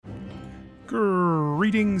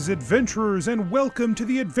Greetings, adventurers, and welcome to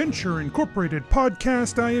the Adventure Incorporated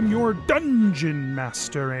podcast. I am your Dungeon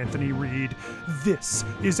Master, Anthony Reed. This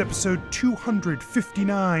is episode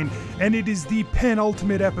 259, and it is the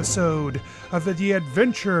penultimate episode of the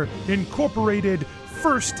Adventure Incorporated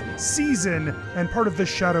first season and part of the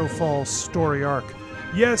Shadowfall story arc.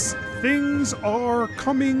 Yes, things are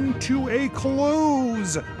coming to a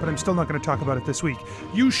close, but I'm still not going to talk about it this week.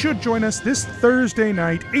 You should join us this Thursday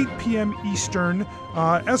night, 8 p.m. Eastern,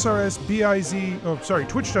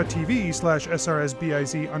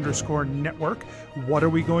 twitch.tv/SRSBIZ_network. What are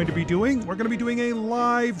we going to be doing? We're going to be doing a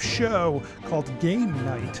live show called Game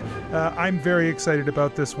Night. I'm very excited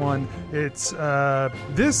about this one. This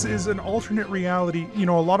is an alternate reality. You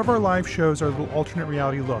know, a lot of our live shows are alternate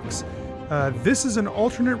reality looks. This is an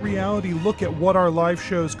alternate reality look at what our live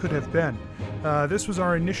shows could have been. This was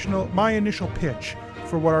my initial pitch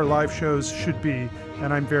for what our live shows should be,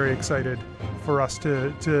 and I'm very excited for us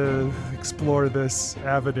to explore this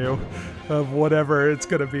avenue of whatever it's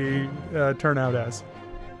going to be turn out as.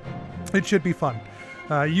 It should be fun.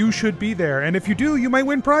 You should be there, and if you do, you might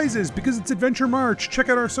win prizes because it's Adventure March. Check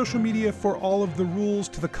out our social media for all of the rules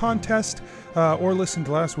to the contest, or listen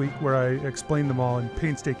to last week where I explained them all in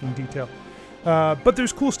painstaking detail. But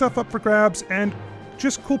there's cool stuff up for grabs and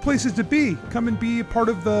just cool places to be. Come and be a part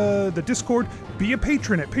of the Discord. Be a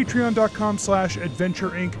patron at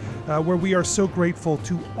patreon.com/adventureinc, where we are so grateful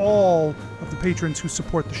to all of the patrons who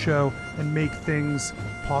support the show and make things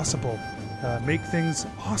possible. Make things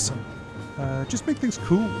awesome. Just make things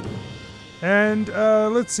cool. And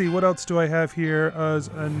let's see, what else do I have here as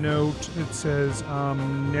a note? It says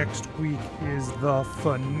next week is the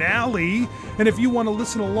finale. And if you want to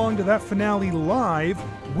listen along to that finale live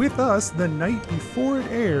with us the night before it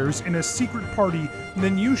airs in a secret party,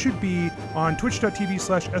 then you should be on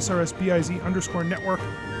twitch.tv/SRSBIZ_network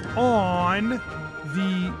on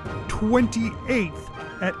the 28th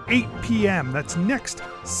at 8 p.m. That's next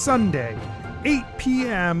Sunday, 8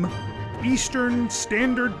 p.m. Eastern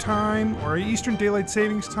Standard Time or Eastern Daylight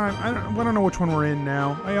Savings Time. I don't know which one we're in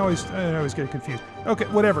now. I always get confused. Okay,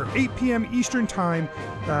 whatever. 8 p.m. Eastern Time.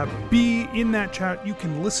 Be in that chat. You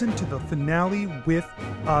can listen to the finale with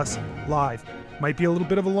us live. Might be a little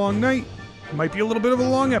bit of a long night. Might be a little bit of a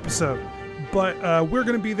long episode. But we're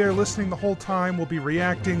going to be there listening the whole time. We'll be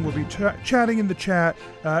reacting. We'll be chatting in the chat.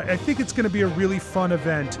 I think it's going to be a really fun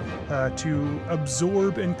event to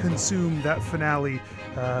absorb and consume that finale,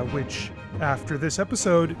 which, after this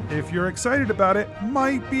episode, if you're excited about it,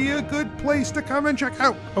 might be a good place to come and check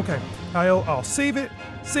out. Okay, I'll save it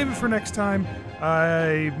for next time.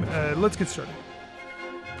 Let's get started.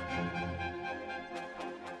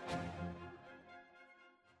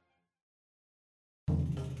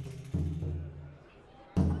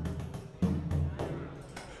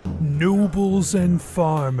 Nobles and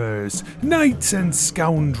farmers, knights and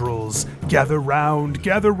scoundrels, gather round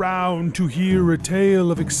to hear a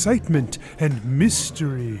tale of excitement and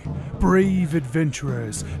mystery. Brave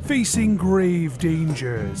adventurers facing grave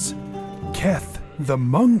dangers. Keth the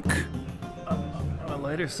monk. A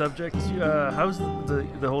lighter subject, how's the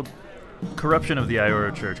whole corruption of the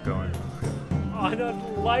Iora Church going? On a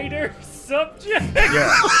lighter subject?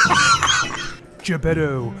 Yeah.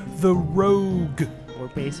 Geppetto the rogue. We're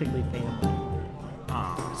basically family.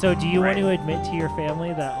 So do you want to admit to your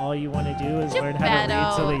family that all you want to do is learn how to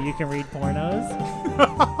read so that you can read pornos?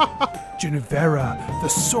 Genevera the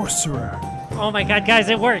sorcerer. Oh my god, guys,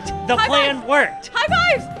 it worked! The plan worked!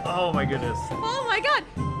 High fives! Oh my goodness. Oh my god!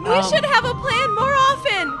 We should have a plan more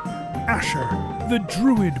often! Asher the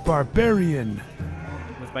druid barbarian.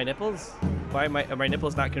 With my nipples? Why are my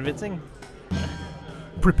nipples not convincing?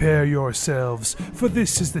 Prepare yourselves, for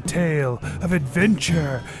this is the tale of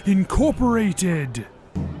Adventure Incorporated.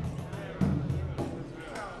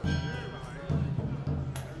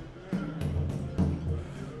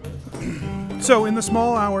 So, in the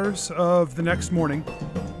small hours of the next morning,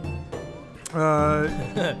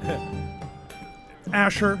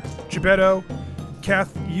 Asher, Geppetto,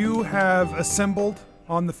 Keth, you have assembled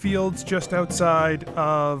on the fields just outside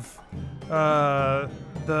of the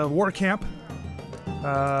war camp.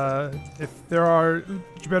 If there are...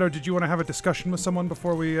 Geppetto, did you want to have a discussion with someone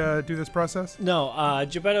before we do this process? No,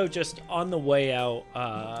 Geppetto just on the way out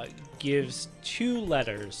gives 2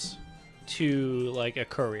 letters to like a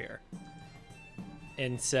courier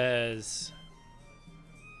and says,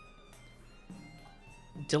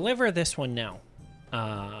 deliver this one now.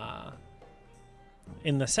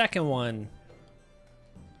 In the second one,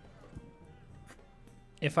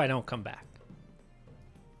 if I don't come back.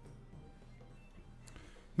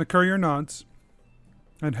 The courier nods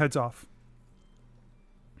and heads off.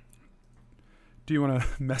 Do you want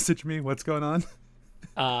to message me what's going on?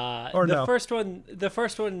 Or the no? first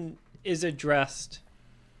one is addressed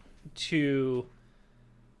to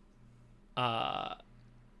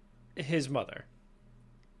his mother.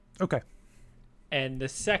 Okay. And the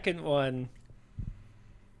second one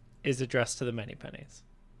is addressed to the Many Pennies.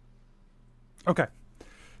 Okay.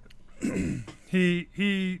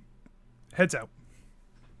 He heads out.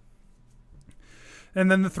 And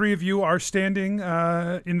then the three of you are standing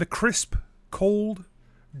in the crisp, cold,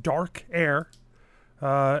 dark air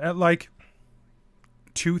at like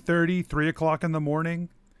 2:30, 3 o'clock in the morning,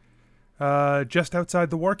 just outside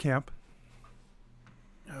the war camp.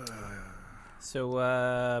 So,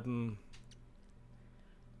 I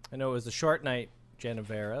know it was a short night,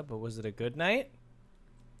 Genevera, but was it a good night?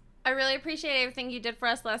 I really appreciate everything you did for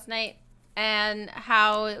us last night and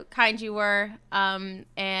how kind you were.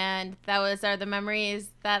 And those are the memories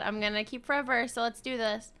that I'm going to keep forever. So let's do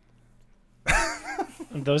this.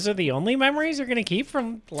 Those are the only memories you're going to keep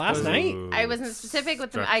from last night? I wasn't specific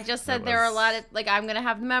with them. I just said there are a lot of, like, I'm going to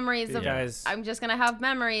have memories of, Guys. I'm just going to have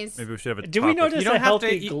memories. Maybe we should have a Do we topic. notice You don't a have to-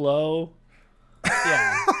 healthy glow?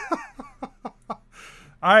 Yeah.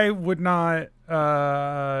 I would not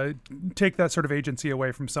take that sort of agency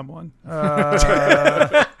away from someone.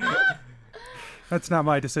 That's not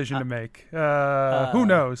my decision to make. Who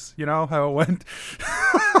knows, how it went.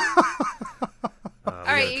 All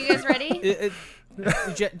right, you guys ready?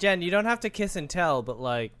 Jen, you don't have to kiss and tell, but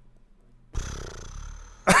like,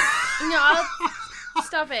 No,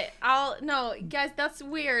 stop it. No, guys, that's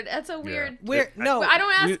weird. That's a weird. no. I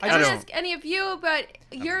don't ask. I I don't don't- ask any of you about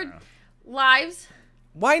your lives.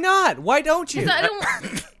 Why not? Why don't you? 'Cause I don't.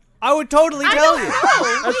 I would totally I tell don't you. know.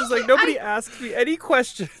 I was just like, nobody asked me any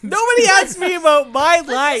questions. Nobody asked me about my Let's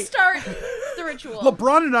life. just start the ritual.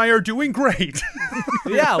 LeBron and I are doing great.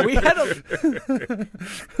 Yeah, we had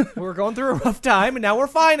we were going through a rough time, and now we're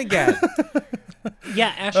fine again.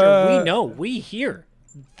 Yeah, Asher, we know. We hear.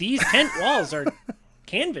 These tent walls are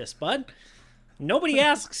canvas, bud. Nobody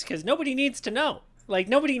asks because nobody needs to know. Like,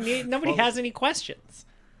 nobody has any questions.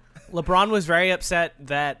 LeBron was very upset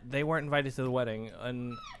that they weren't invited to the wedding,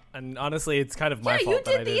 and honestly, it's kind of my Yeah, you fault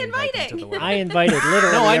that I did the didn't invite them to the inviting. wedding. I invited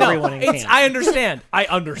literally No, I know. everyone in camp. I understand. I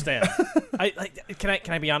understand. Can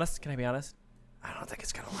I be honest? Can I be honest? I don't think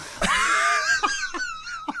it's gonna last.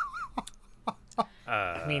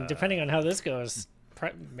 I mean, depending on how this goes,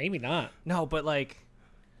 maybe not. No, but like,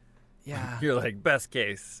 yeah, You're like, best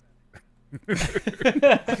case.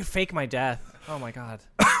 I could fake my death. Oh my god.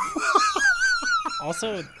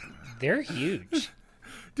 Also, they're huge.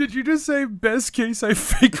 Did you just say best case I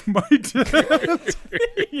fake my death?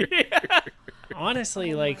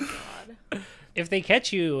 Honestly, like, if they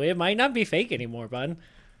catch you, it might not be fake anymore, bud.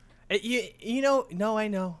 No, I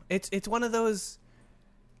know. It's one of those.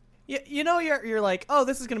 You're like, oh,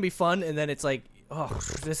 this is gonna be fun, and then it's like, oh,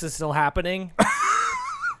 this is still happening.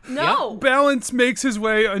 No. Balance makes his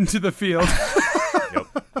way onto the field.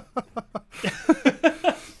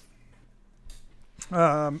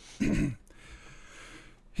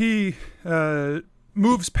 He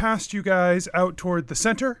moves past you guys out toward the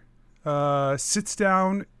center, sits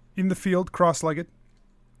down in the field cross-legged,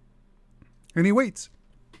 and he waits.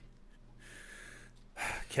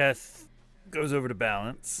 Keth goes over to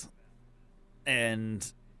Balance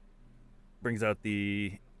and brings out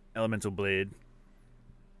the elemental blade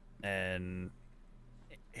and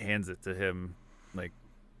hands it to him,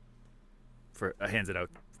 hands it out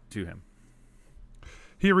to him.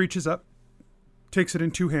 He reaches up, takes it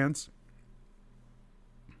in two hands,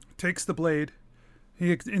 takes the blade,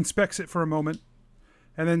 he inspects it for a moment,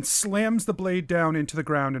 and then slams the blade down into the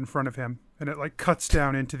ground in front of him, and it cuts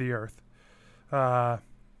down into the earth. So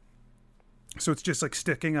it's just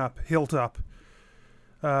sticking up, hilt up.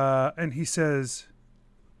 And he says,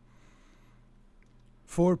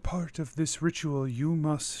 "For part of this ritual, you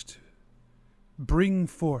must bring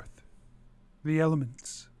forth the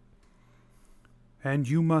elements, and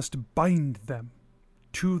you must bind them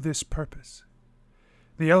to this purpose.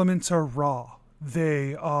 The elements are raw.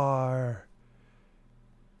 They are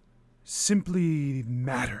simply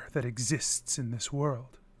matter that exists in this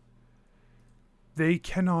world. They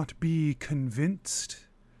cannot be convinced.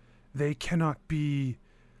 They cannot be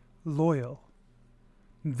loyal.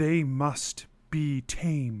 They must be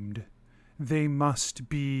tamed. They must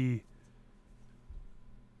be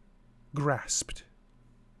grasped.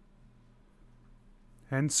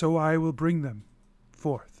 And so I will bring them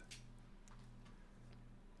forth.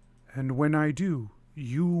 And when I do,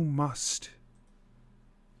 you must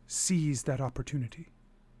seize that opportunity."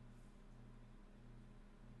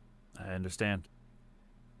 I understand.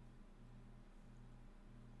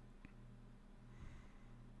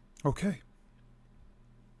 Okay.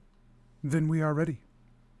 Then we are ready.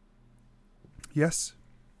 Yes?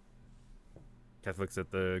 Keth looks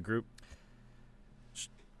at the group.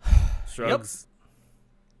 Shrugs.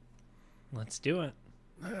 Let's do it.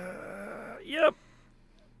 Yep.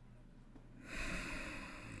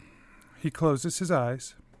 He closes his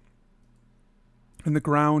eyes, and the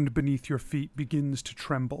ground beneath your feet begins to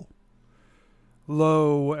tremble.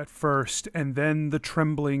 Low at first, and then the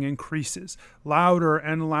trembling increases, louder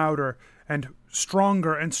and louder, and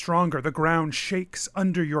stronger. The ground shakes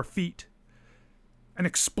under your feet. An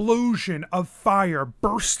explosion of fire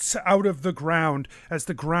bursts out of the ground as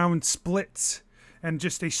the ground splits, and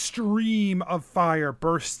just a stream of fire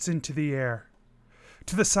bursts into the air.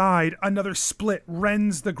 To the side, another split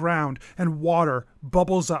rends the ground, and water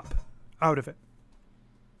bubbles up out of it.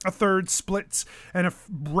 A third splits, and a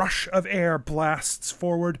rush of air blasts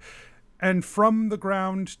forward, and from the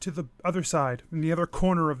ground to the other side, in the other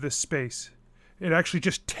corner of this space, it actually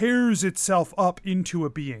just tears itself up into a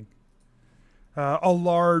being. A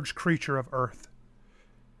large creature of Earth.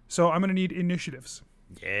 So I'm going to need initiatives.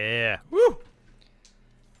 Yeah. Woo!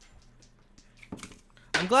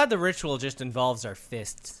 I'm glad the ritual just involves our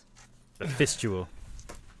fists. The fistual.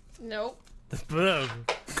 Nope.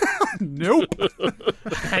 Nope.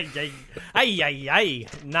 Ay.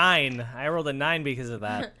 9. I rolled a 9 because of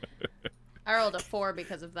that. I rolled a 4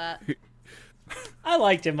 because of that. I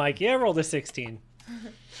liked it, Mikey. I rolled a 16.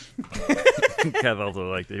 Keth also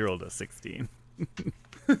liked it. He rolled a 16.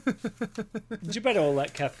 You better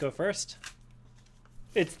let Keth go first.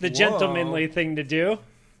 It's the gentlemanly thing to do.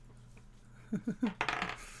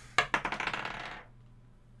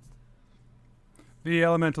 The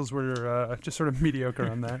elementals were just sort of mediocre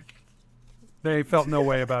on that. They felt no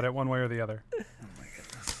way about it one way or the other. Oh my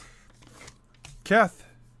goodness. Keth,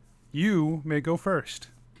 you may go first.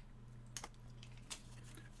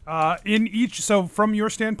 So from your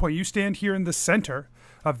standpoint, you stand here in the center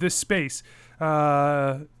of this space.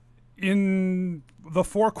 In the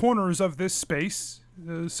four corners of this space,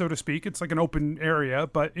 so to speak, it's like an open area,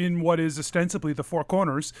 but in what is ostensibly the four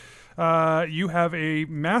corners, you have a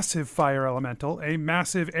massive fire elemental, a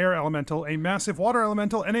massive air elemental, a massive water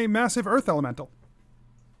elemental, and a massive earth elemental.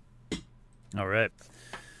 All right.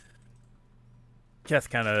 Keth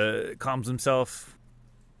kind of calms himself,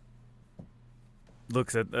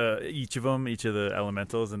 looks at each of the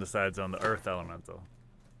elementals, and decides on the earth elemental.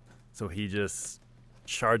 So he just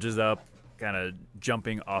charges up, kind of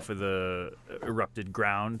jumping off of the erupted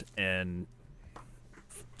ground, and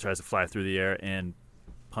tries to fly through the air and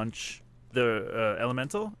punch the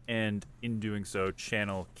elemental, and in doing so,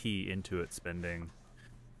 channel ki into it, spending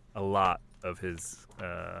a lot of his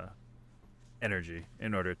energy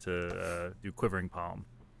in order to do Quivering Palm.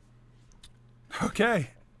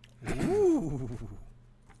 Okay. Ooh.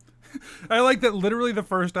 I like that literally the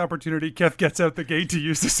first opportunity Keth gets out the gate to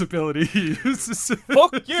use this ability, he uses it.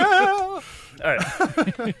 Fuck yeah! All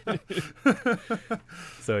right.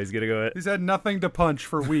 So he's going to go... He's had nothing to punch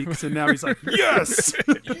for weeks, and now he's like, yes!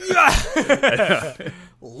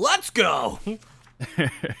 Let's go!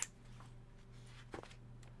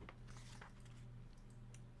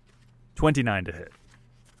 29 to hit.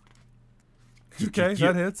 Okay,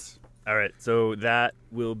 that hits. All right, so that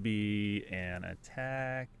will be an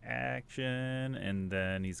attack action, and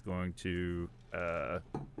then he's going to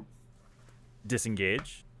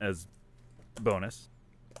disengage as bonus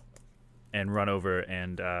and run over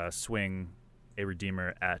and swing a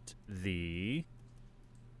Redeemer at the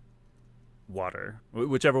water,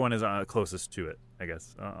 whichever one is closest to it, I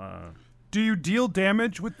guess. Do you deal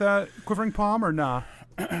damage with that Quivering Palm or nah?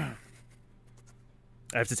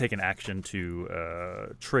 I have to take an action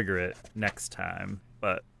to trigger it next time,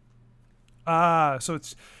 but... So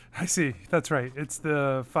it's... I see. That's right. It's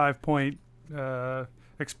the 5-point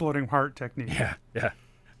exploding heart technique. Yeah.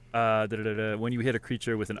 When you hit a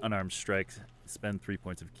creature with an unarmed strike, spend 3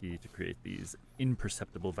 points of ki to create these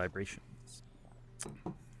imperceptible vibrations.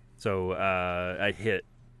 So I hit,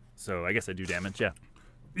 so I guess I do damage, yeah.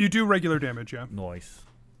 You do regular damage, yeah. Nice.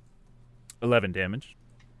 11 damage.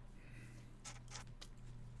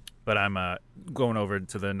 But I'm going over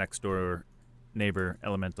to the next door neighbor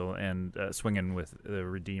elemental and swinging with the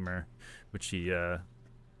Redeemer, which he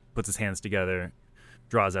puts his hands together,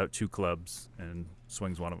 draws out 2 clubs, and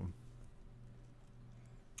swings one of them.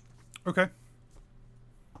 Okay.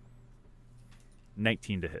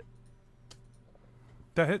 19 to hit.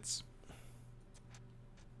 That hits.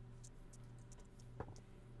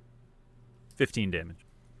 15 damage.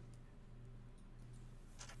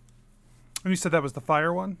 And you said that was the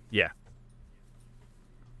fire one? Yeah.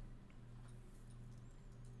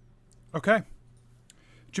 Okay.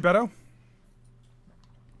 Gebetto?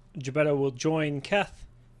 Gebetto will join Keth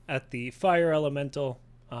at the fire elemental.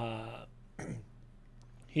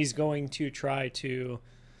 He's going to try to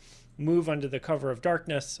move under the cover of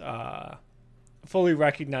darkness, fully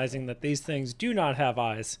recognizing that these things do not have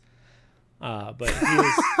eyes. But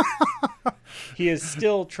he is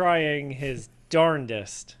still trying his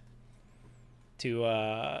darndest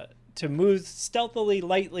to move stealthily,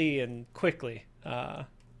 lightly, and quickly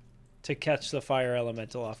to catch the fire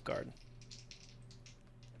elemental off guard.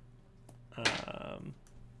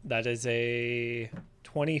 That is a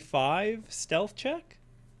 25 stealth check.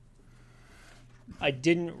 I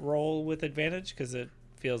didn't roll with advantage because it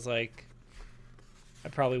feels like I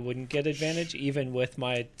probably wouldn't get advantage even with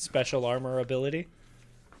my special armor ability.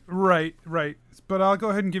 Right. But I'll go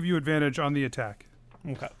ahead and give you advantage on the attack.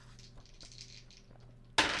 Okay.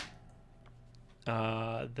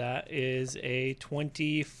 That is a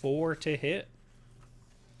 24 to hit.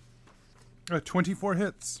 24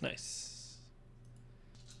 hits. Nice.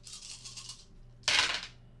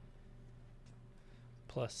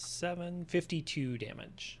 Plus 7, 52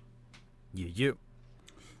 damage. You.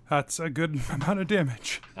 That's a good amount of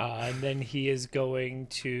damage. And then he is going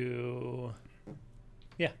to...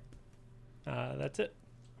 Yeah. That's it.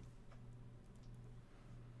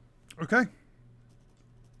 Okay.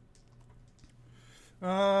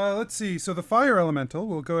 Let's see. So the fire elemental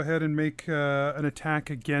will go ahead and make an attack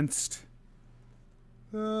against...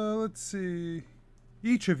 let's see.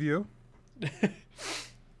 Each of you.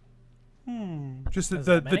 Just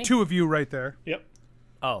the two of you right there. Yep.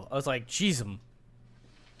 Oh, I was like, jeez,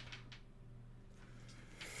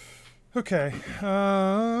 Okay.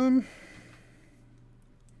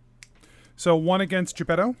 So one against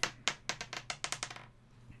Gebetto.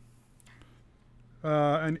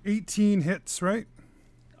 An 18 hits, right?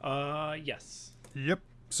 Yes. Yep.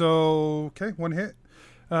 So, okay, one hit.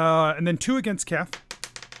 And then two against Keth.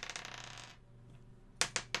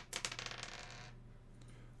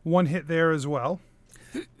 One hit there as well.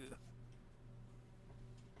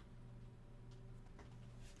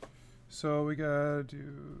 So we gotta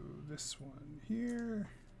do this one here.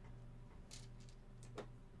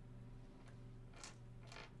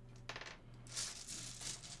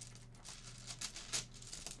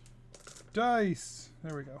 Dice.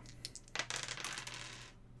 There we go.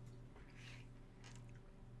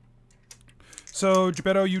 So,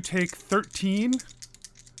 Gebetto, you take 13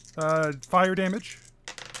 fire damage.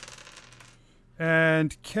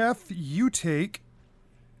 And Keth, you take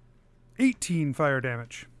 18 fire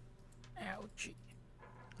damage. Ouchie.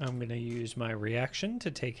 I'm going to use my reaction to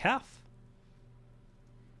take half.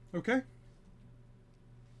 Okay.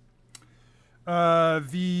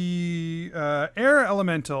 The air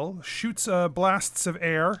elemental shoots blasts of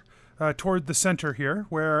air toward the center here,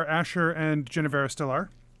 where Asher and Genevera still are.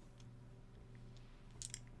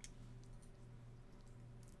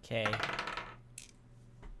 Okay.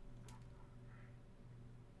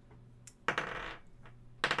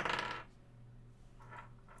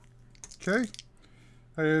 Okay.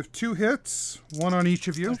 I have 2 hits, one on each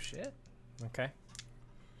of you. Oh, shit. Okay.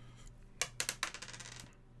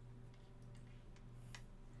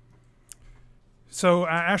 So,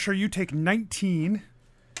 Asher, you take 19.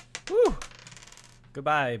 Woo!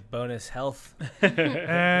 Goodbye, bonus health.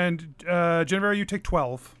 And Genevera, you take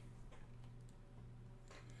 12.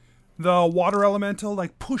 The water elemental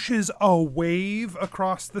pushes a wave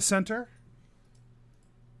across the center.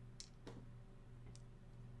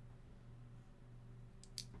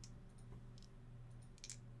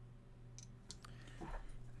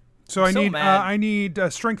 So I'm so mad. I need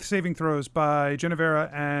strength saving throws by Genevera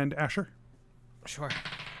and Asher. Sure.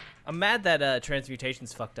 I'm mad that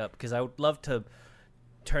transmutation's fucked up because I would love to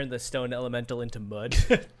turn the stone elemental into mud.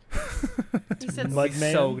 You said Mud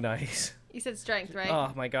man. So nice. You said strength, right?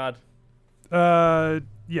 Oh my god.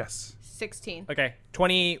 Yes. 16. Okay,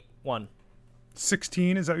 21.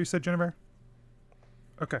 16, is that what you said, Genevera?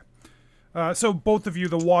 Okay. So both of you,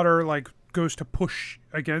 the water goes to push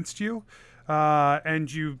against you,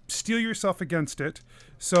 and you steel yourself against it.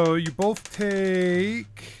 So you both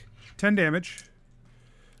take 10 damage,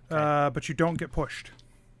 but you don't get pushed.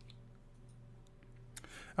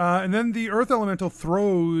 And then the earth elemental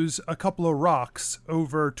throws a couple of rocks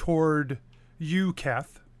over toward you,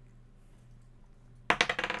 Keth.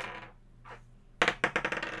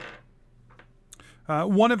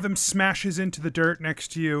 One of them smashes into the dirt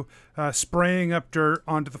next to you, spraying up dirt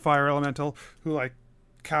onto the fire elemental, who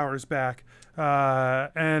cowers back.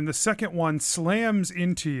 And the second one slams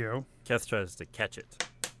into you. Keth tries to catch it.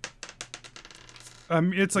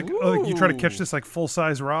 It's like you try to catch this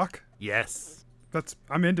full-size rock. Yes.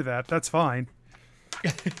 I'm into that. That's fine.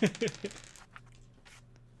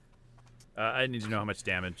 I need to know how much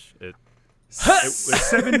damage it.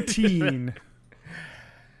 17.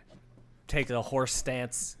 Take a horse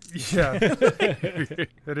stance. Yeah. It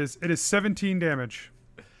is 17 damage.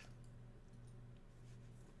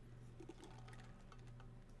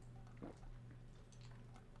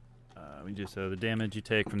 We do so. The damage you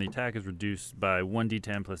take from the attack is reduced by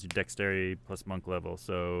 1d10 plus your dexterity plus monk level.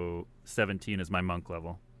 So 17 is my monk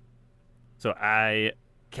level. So I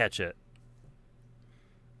catch it.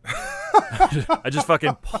 I just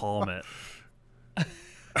fucking palm it.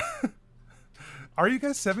 Are you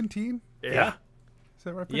guys 17? Yeah. Is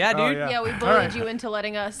that right? Yeah, Oh, dude. Yeah, we bullied you into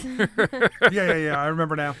letting us. Yeah. I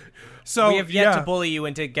remember now. So We have yet to bully you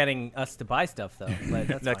into getting us to buy stuff, though. But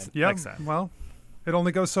that's Next, fine. Yeah, next time. well, it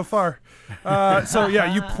only goes so far. So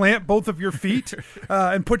yeah, you plant both of your feet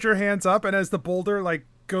and put your hands up, and as the boulder like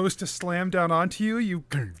goes to slam down onto you, you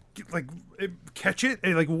like catch it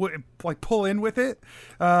and like pull in with it,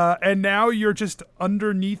 and now you're just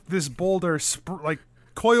underneath this boulder, like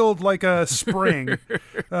coiled like a spring, with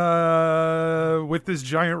this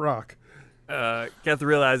giant rock. Keth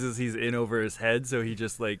realizes he's in over his head, so he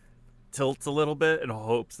just like tilts a little bit and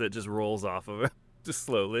hopes that it just rolls off of him, just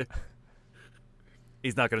slowly.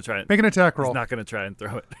 He's not gonna try it. Make an attack roll. He's not gonna try and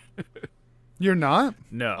throw it. You're not?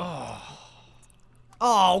 No.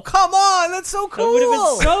 Oh, come on! That's so cool. That would have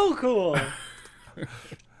been so cool.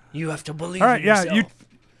 You have to believe All right, in yeah, yourself.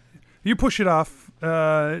 you push it off.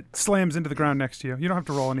 It slams into the ground next to you. You don't have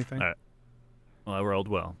to roll anything. All right. Well, I rolled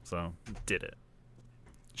well, so did it.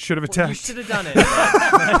 Should have You attacked. should have done it.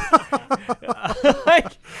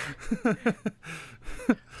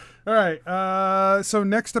 All right. So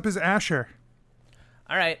next up is Asher.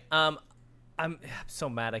 All right. I'm so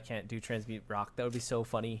mad I can't do transmute rock. That would be so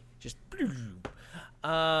funny. Just. But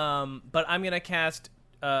I'm gonna cast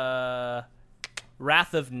Wrath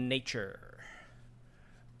of Nature.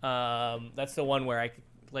 That's the one where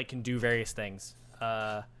I can do various things.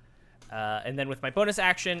 And then with my bonus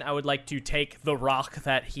action, I would like to take the rock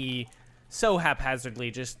that he so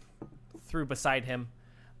haphazardly just threw beside him,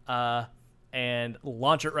 and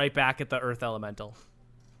launch it right back at the Earth Elemental.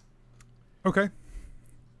 Okay.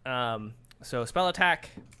 So spell attack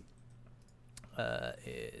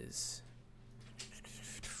is.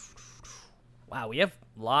 Wow, we have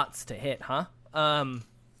lots to hit, huh?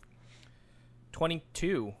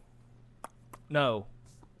 22. No.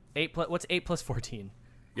 8 plus. What's 8 plus 14?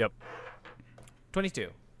 Yep. 22.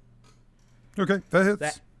 Okay, that hits.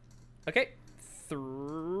 That. Okay.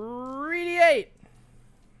 3d8.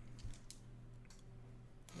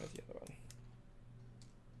 Where's the other one?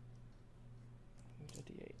 Where's the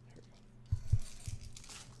d8? Here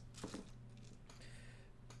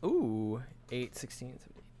we go. Ooh. 8, 16,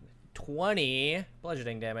 17, 20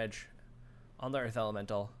 bludgeoning damage on the Earth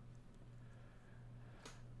Elemental.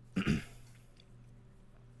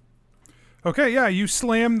 Okay, yeah, you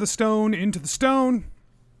slam the stone into the stone.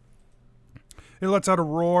 It lets out a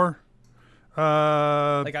roar.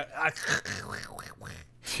 Like a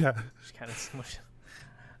Yeah. just kind of smush.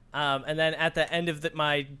 And then at the end of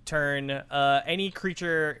my turn, any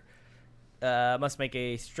creature must make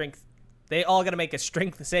a strength. They all got to make a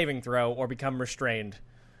strength saving throw or become restrained.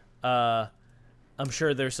 I'm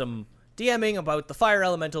sure there's some DMing about the fire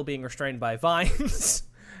elemental being restrained by vines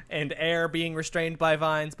and air being restrained by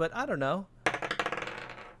vines, but I don't know.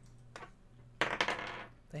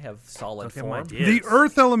 They have solid Okay, my form. idea. The Yes.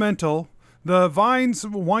 earth elemental, the vines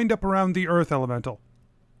wind up around the earth elemental.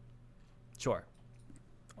 Sure.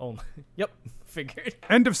 Oh, yep. Figured.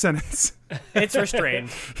 End of sentence. It's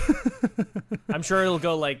restrained. I'm sure it'll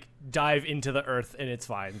go like dive into the earth and it's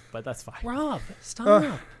fine, but that's fine. Rob,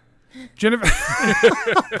 stop. Jennifer.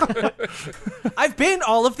 I've been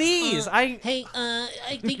all of these. Hey,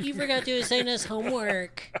 I think you forgot to assign us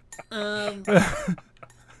homework.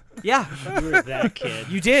 Yeah, You were that kid.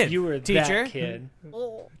 you did. You were teacher. that kid.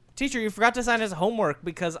 Teacher, you forgot to assign us homework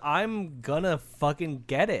because I'm gonna fucking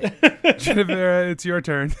get it. Jennifer, it's your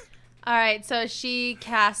turn. All right, so she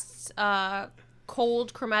casts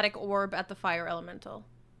cold chromatic orb at the fire elemental.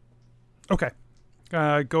 Okay.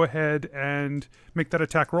 Go ahead and make that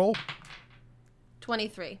attack roll.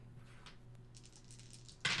 23.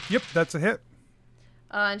 Yep, that's a hit.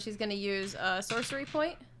 And she's going to use a sorcery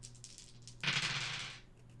point.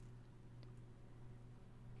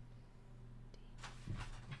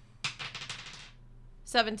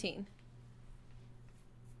 $17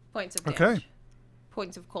 points of damage. Okay.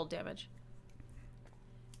 Points of cold damage.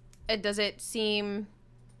 And does it seem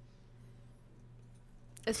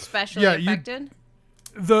especially Yeah, you- affected?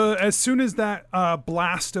 as soon as that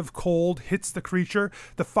blast of cold hits the creature,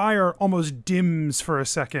 the fire almost dims for a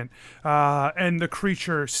second, and the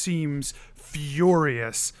creature seems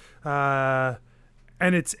furious, and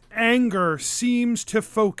its anger seems to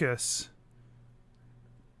focus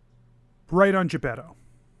right on Gebetto.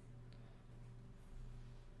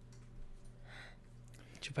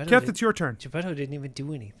 Keth, it's your turn. Gebetto didn't even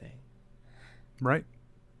do anything. Right?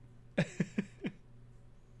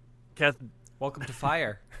 Keth Welcome to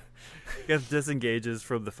fire. disengages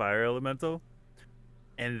from the fire elemental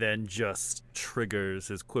and then just triggers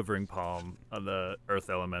his quivering palm on the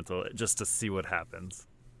earth elemental just to see what happens.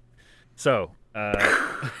 So,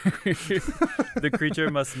 the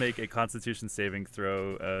creature must make a constitution saving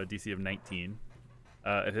throw, DC of 19.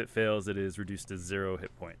 If it fails, it is reduced to 0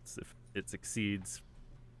 hit points. If it succeeds,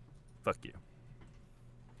 fuck you.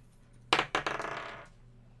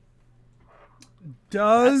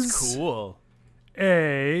 Does Cool.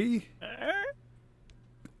 a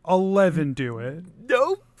 11 do it?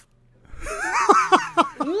 Nope.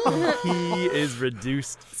 He is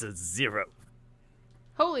reduced to 0.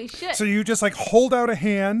 Holy shit. So you just like hold out a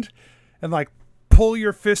hand and like pull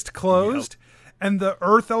your fist closed, and the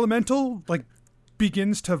earth elemental like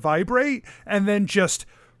begins to vibrate and then just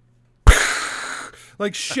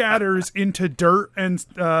like shatters into dirt and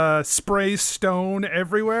sprays stone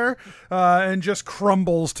everywhere, and just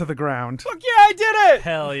crumbles to the ground. Fuck yeah, I did it!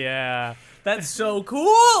 Hell yeah. That's so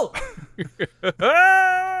cool! He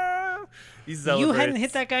You celebrates. hadn't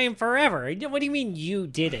hit that guy in forever. What do you mean you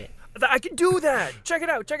did it? I can do that. Check it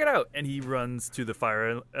out. Check it out. And he runs to the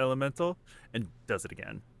fire elemental and does it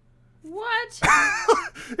again. What?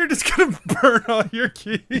 You're just gonna burn all your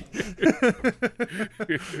key.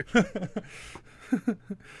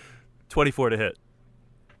 24 to hit.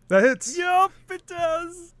 That hits. Yup, it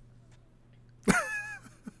does.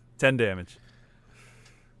 10 damage.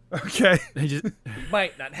 Okay. He just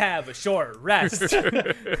Might not have a short rest.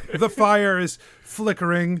 The fire is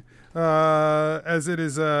flickering as it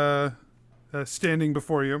is standing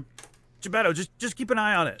before you. Gebetto, just keep an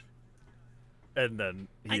eye on it. And then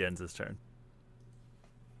he ends his turn.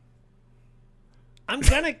 I'm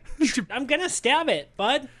gonna stab it,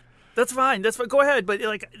 bud. That's fine. That's fine. Go ahead, but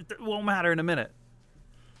like it won't matter in a minute.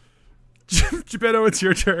 Gebetto, it's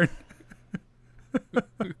your turn.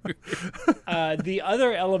 The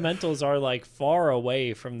other elementals are like far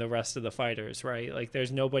away from the rest of the fighters, right? Like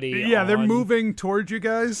there's nobody. Yeah, they're on- moving towards you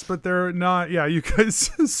guys, but they're not. Yeah, you guys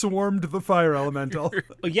swarmed the fire elemental.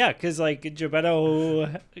 Oh, yeah, because like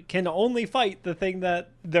Gebetto can only fight the thing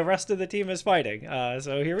that the rest of the team is fighting.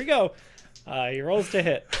 So here we go. He rolls to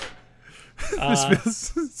hit. This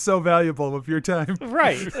feels so valuable of your time.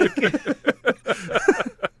 Right.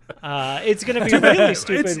 It's going to be really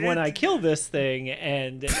stupid when I kill this thing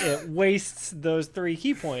and it wastes those 3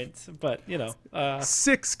 key points. But,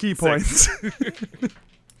 6 key points.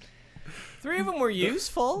 3 of them were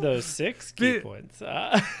useful. those 6 key points.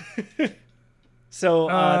 So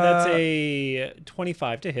that's a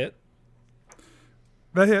 25 to hit.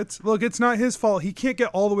 That hits. Look, it's not his fault. He can't get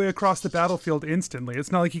all the way across the battlefield instantly.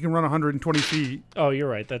 It's not like he can run 120 feet. Oh, you're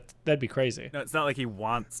right. That'd be crazy. No, it's not like he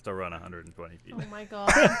wants to run 120 feet. Oh my god.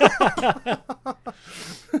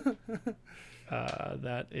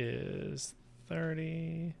 That is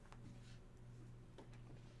 30,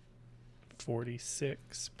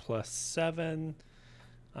 46 plus 7.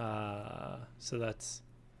 So that's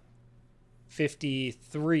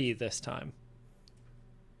 53 this time.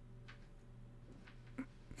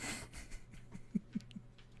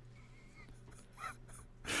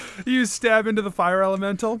 You stab into the fire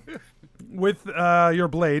elemental with your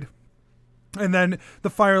blade, and then the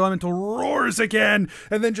fire elemental roars again,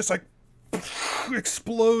 and then just like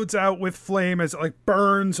explodes out with flame as it like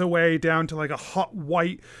burns away down to like a hot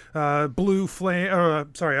white blue flame,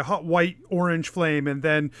 a hot white orange flame, and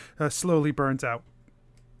then slowly burns out.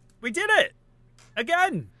 We did it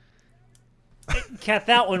again. Cat,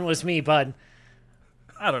 that one was me, bud.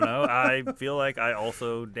 I don't know. I feel like I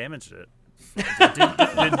also damaged it.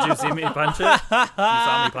 Didn't you see me punch it? You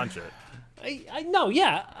saw me punch it.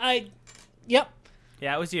 Yep.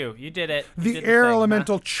 Yeah, it was you. You did it. You The did air thing, huh?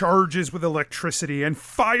 elemental charges with electricity and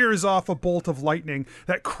fires off a bolt of lightning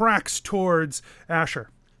that cracks towards Asher.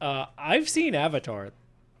 I've seen Avatar.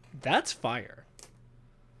 That's fire.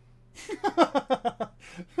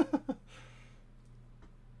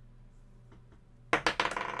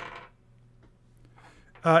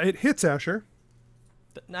 It hits Asher.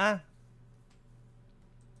 Nah.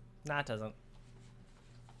 Nah, it doesn't.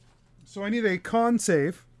 So I need a con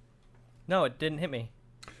save. No, it didn't hit me.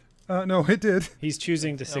 No, it did. He's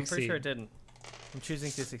choosing to No, I'm pretty succeed. sure it didn't. I'm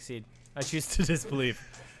choosing to succeed. I choose to disbelieve.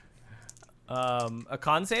 A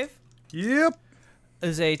con save? Yep.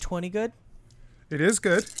 Is a 20 good? It is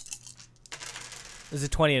good. Is a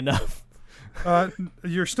 20 enough?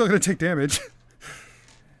 You're still going to take damage.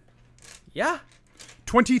 Yeah.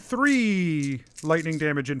 23 lightning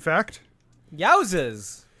damage, in fact.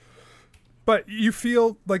 Yowzas. But you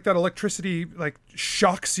feel like that electricity like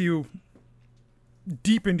shocks you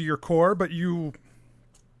deep into your core, but you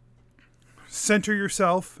center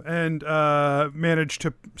yourself and manage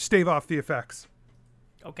to stave off the effects.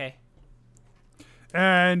 Okay.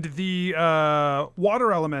 And the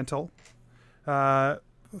water elemental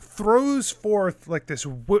throws forth like this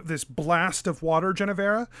blast of water,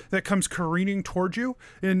 Genevera, that comes careening towards you,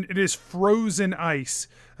 and it is frozen ice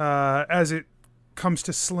as it comes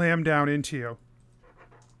to slam down into you.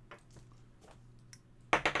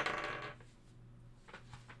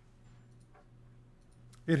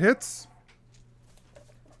 It hits.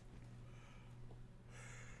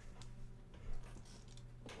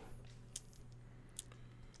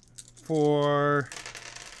 For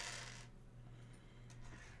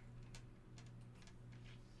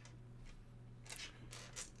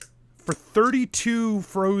 32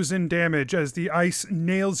 frozen damage as the ice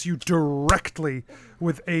nails you directly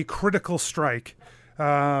with a critical strike,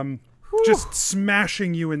 just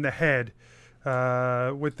smashing you in the head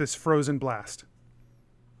with this frozen blast.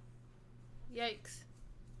 Yikes.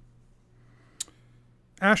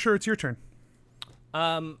 Asher, it's your turn.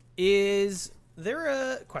 Is there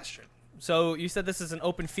a question? So you said this is an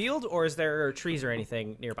open field, or is there trees or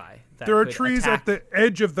anything nearby? That There are could trees attack? at the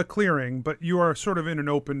edge of the clearing, but you are sort of in an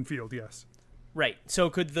open field, yes. Right.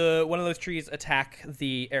 So could one of those trees attack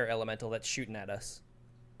the air elemental that's shooting at us?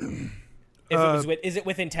 Is it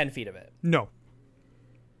within 10 feet of it? No.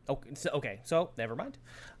 Okay. So never mind.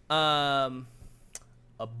 A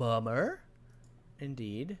bummer,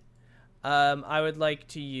 indeed. I would like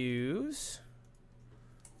to use.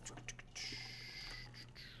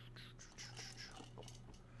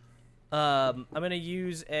 I'm gonna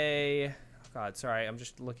use a. God, sorry. I'm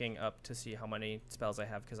just looking up to see how many spells I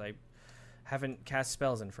have because I haven't cast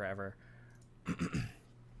spells in forever, and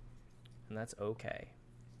that's okay.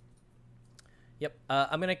 Yep.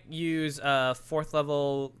 I'm gonna use 4th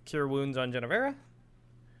level Cure Wounds on Genevera.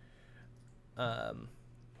 So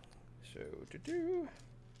to do,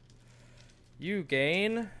 you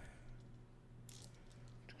gain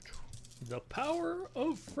The power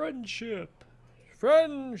of friendship.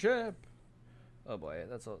 friendship. Oh boy,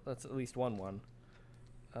 that's at least one.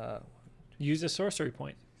 Use a sorcery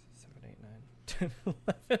point. 7, 8, 9, 10,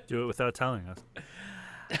 11. Do it without telling us.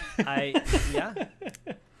 Yeah.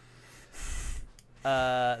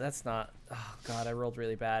 That's not. Oh god, I rolled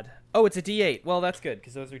really bad. Oh, it's a D8. Well, that's good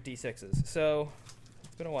because those are D6s. So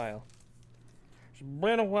it's been a while. It's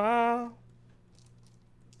been a while.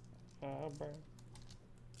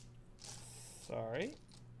 Sorry.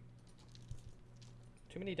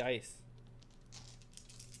 Too many dice.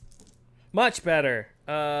 Much better.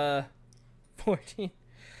 14.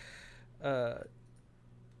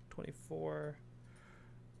 24.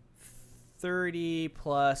 30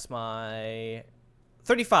 plus my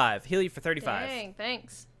 35. Heal you for 35. Dang,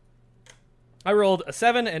 thanks. I rolled a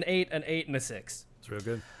 7, an 8, an 8, and a 6. It's real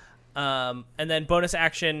good. And then bonus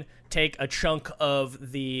action, take a chunk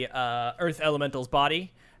of the Earth Elemental's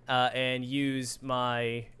body and use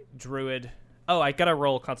my Druid. Oh, I gotta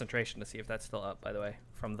roll concentration to see if that's still up, by the way,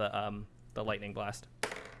 from the lightning blast.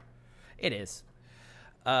 It is.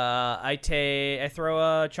 I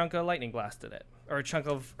throw a chunk of lightning blast at it, or a chunk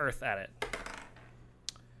of earth at it.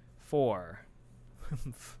 4.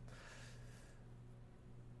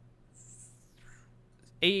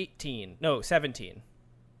 18. No, 17.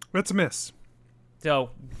 That's a miss.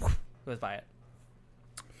 So, goes by it.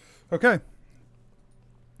 Okay.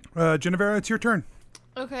 Genevera, it's your turn.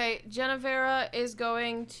 Okay, Genevera is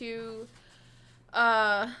going to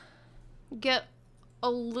get a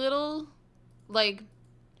little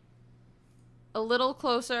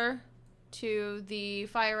closer to the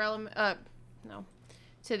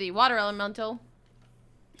to the water elemental,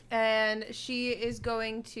 and she is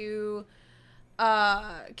going to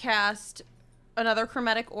cast another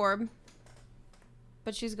chromatic orb,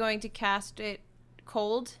 but she's going to cast it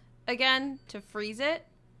cold again to freeze it.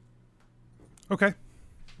 Okay.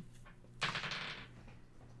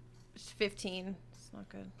 It's 15. It's not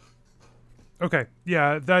good. Okay.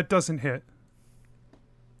 Yeah, that doesn't hit.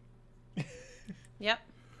 Yep.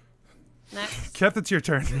 Next. Keth, it's your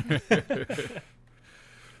turn.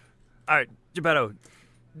 All right, Gebetto,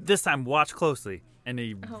 this time watch closely. And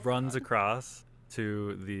he runs God. across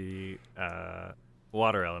to the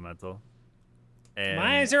water elemental and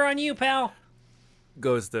My eyes are on you, pal.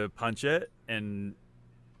 goes to punch it and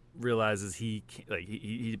realizes he can't,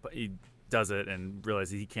 he does it and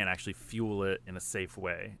realizes he can't actually fuel it in a safe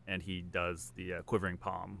way, and he does the quivering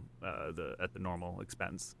palm at the normal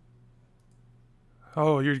expense.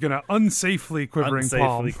 Oh, you're gonna unsafely quivering Unsafely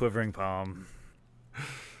palm. quivering palm.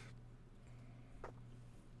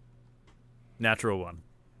 Natural 1.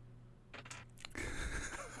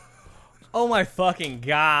 Oh my fucking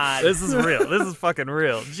god. This is real. This is fucking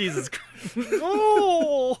real. Jesus Christ.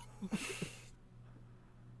 Oh!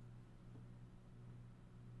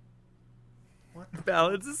 What?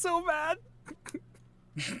 Balance is so bad.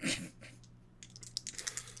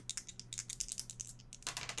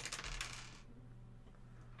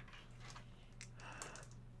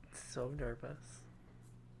 So nervous.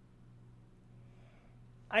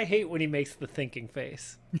 I hate when he makes the thinking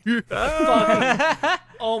face. Fucking-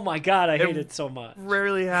 oh my god, I hate it so much.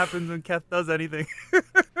 Rarely happens when Keth does anything.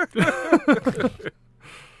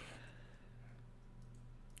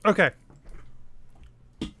 Okay.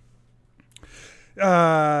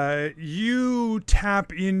 You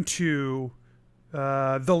tap into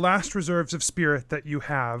the last reserves of spirit that you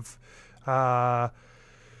have,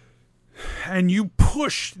 and you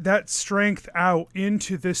push that strength out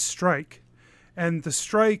into this strike, and the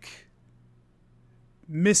strike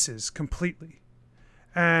misses completely.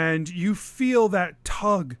 And you feel that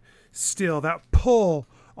tug still, that pull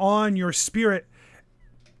on your spirit,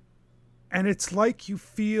 and it's like you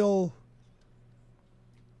feel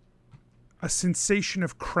a sensation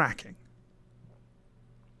of cracking.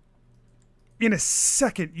 In a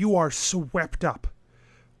second, you are swept up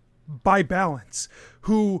by Balance,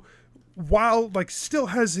 who, while still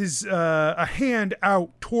has his a hand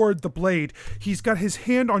out toward the blade, he's got his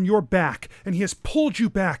hand on your back, and he has pulled you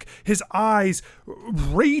back, his eyes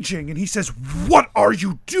raging, and he says, "What are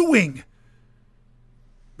you doing?"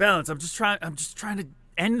 Balance, I'm just trying to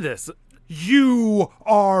end this. You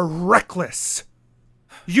are reckless.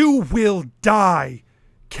 You will die,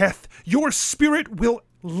 Keth. Your spirit will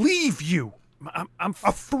leave you. I'm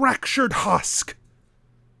A fractured husk.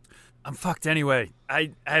 I'm fucked anyway.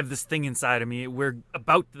 I have this thing inside of me. We're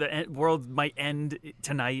about world might end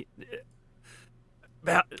tonight.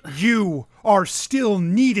 You are still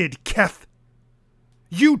needed, Keth.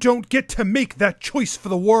 You don't get to make that choice for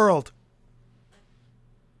the world.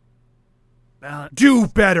 Balance. Do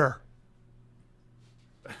better.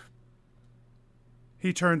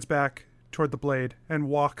 He turns back toward the blade and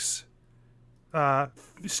walks,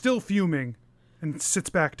 still fuming, and sits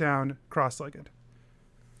back down cross-legged.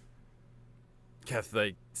 Keth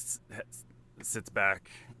sits back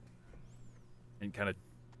and kind of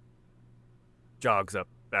jogs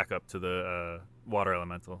back up to the water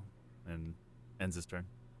elemental and ends his turn.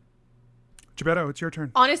 Gebetto, it's your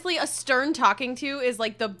turn. Honestly, a stern talking to is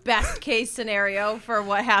like the best case scenario for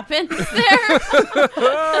what happens there.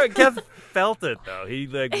 Keth felt it though. He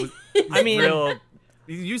was I mean, real.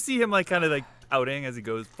 You see him kind of outing as he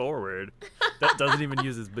goes forward. That doesn't even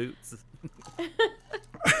use his boots.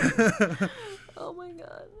 Oh my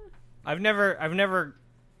god. I've never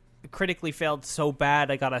critically failed so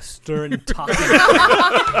bad I got a stern talking.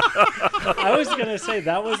 I was gonna say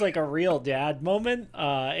that was like a real dad moment,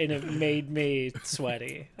 and it made me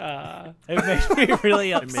sweaty. It made me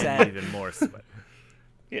really It made upset. me even more sweat.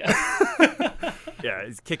 Yeah. Yeah,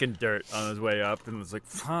 he's kicking dirt on his way up, and was like,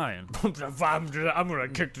 "Fine, I'm gonna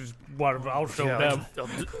kick this water. I'll show them. I'll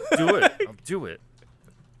do it. I'll do it."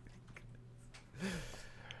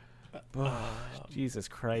 Jesus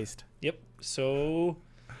Christ. Yep. So,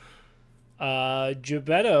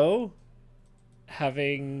 Gebetto,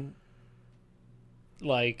 having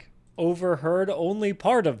overheard only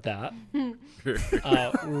part of that,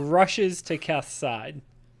 rushes to Keth's side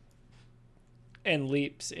and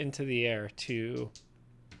leaps into the air to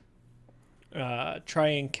try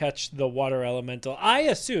and catch the water elemental. I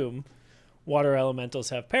assume water elementals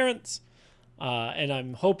have parents, and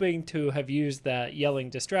I'm hoping to have used that yelling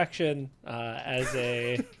distraction as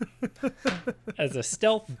a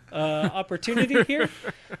stealth opportunity here.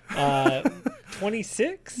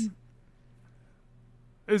 26?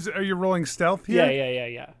 Are you rolling stealth here?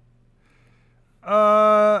 Yeah.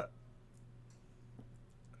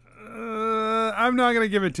 I'm not gonna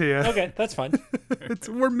give it to you. Okay, that's fine.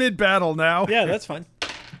 We're mid-battle now. Yeah, that's fine.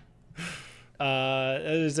 It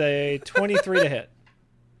is a 23 to hit.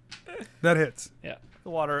 That hits. Yeah. The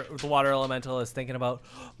water elemental is thinking about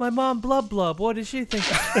my mom. Blub blub. What does she think?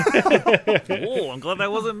 Oh, I'm glad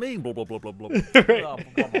that wasn't me. Blah blah blah blah blah.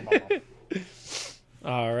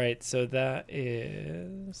 All right, so that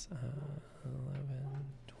is 11,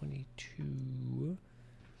 22,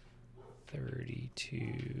 32,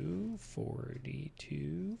 42,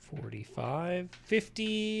 42, 45,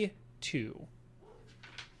 52.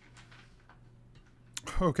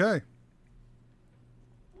 Okay.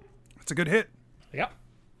 That's a good hit. Yep.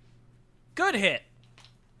 Good hit.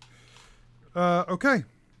 Okay.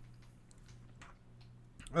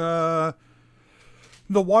 The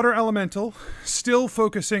water elemental, still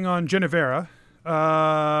focusing on Genevera,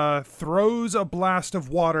 throws a blast of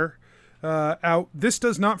water out. This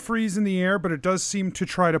does not freeze in the air, but it does seem to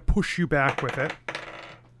try to push you back with it.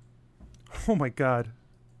 Oh my god.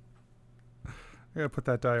 I gotta put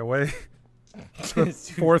that die away. It's the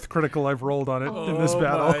fourth critical I've rolled on it in this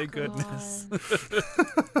battle. Oh my goodness.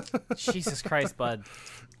 Jesus Christ, bud.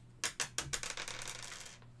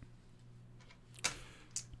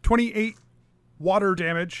 28 water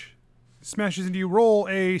damage smashes into you. Roll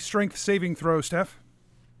a strength saving throw, Steph.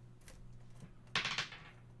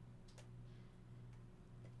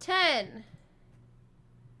 10.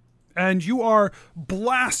 And you are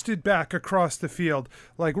blasted back across the field,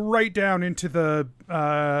 like right down into the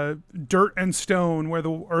dirt and stone where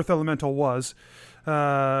the earth elemental was,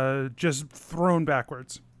 just thrown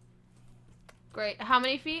backwards. Great. How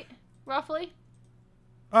many feet, roughly?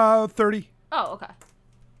 30. Oh, okay.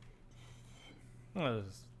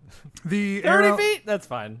 The 30 feet? That's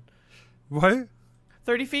fine. What?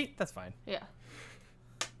 30 feet? That's fine. Yeah.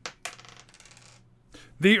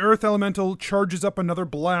 The earth elemental charges up another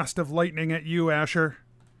blast of lightning at you, Asher.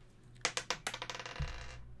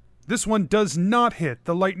 This one does not hit.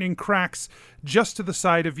 The lightning cracks just to the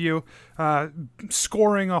side of you,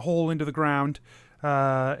 scoring a hole into the ground,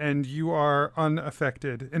 and you are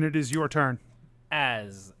unaffected, and it is your turn.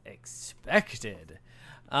 As expected.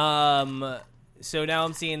 So now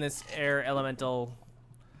I'm seeing this air elemental.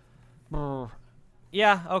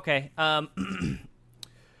 Yeah, okay.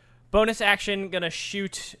 Bonus action, gonna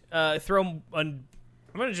shoot, I'm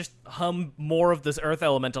gonna just hum more of this earth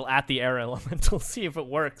elemental at the air elemental, see if it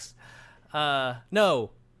works.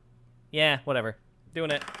 No. Yeah, whatever.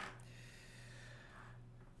 Doing it.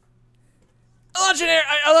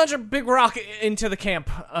 I launch a big rock into the camp.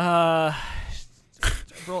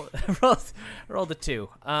 Roll the 2.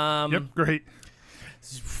 Yep, great.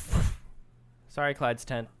 Sorry, Clyde's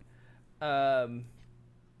tent.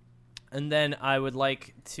 And then I would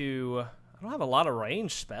like to... I don't have a lot of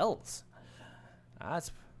range spells.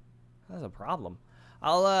 That's a problem.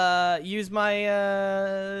 I'll use my...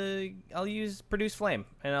 I'll use Produce Flame,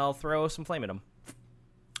 and I'll throw some flame at him.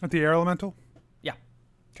 At the air elemental? Yeah.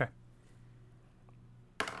 Okay.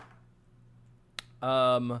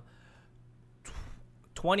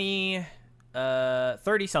 20...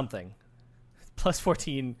 30-something. Plus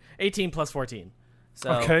 14. 18 plus 14.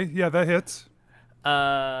 So, Okay, yeah, that hits.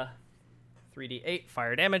 3d8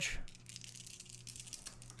 fire damage.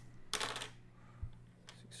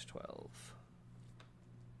 6, 12.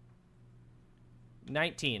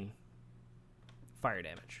 19 fire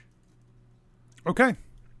damage. Okay.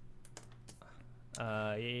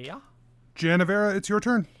 Yeah. Genevera, it's your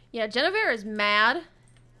turn. Yeah, Genevera is mad,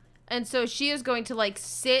 and so she is going to, like,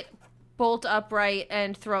 sit bolt upright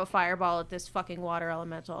and throw a fireball at this fucking water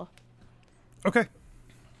elemental. Okay.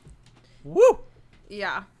 Woo!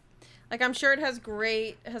 Yeah. Like, I'm sure it has a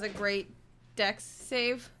great dex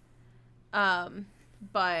save.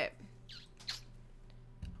 But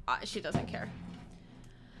she doesn't care.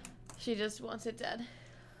 She just wants it dead.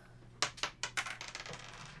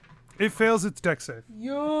 It fails its dex save.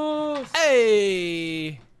 Yes!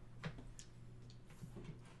 Hey!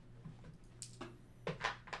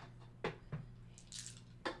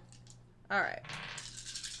 All right.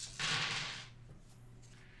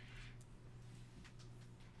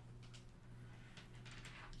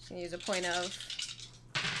 Just gonna use a point of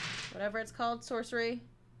whatever it's called, sorcery.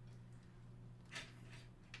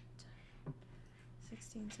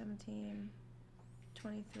 16, 17,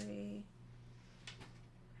 23,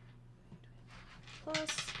 plus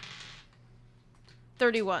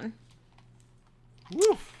 31.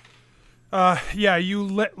 Woo! Yeah, you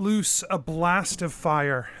let loose a blast of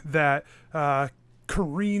fire that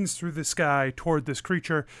careens through the sky toward this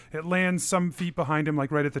creature. It lands some feet behind him, like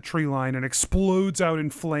right at the tree line, and explodes out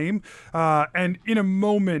in flame. And in a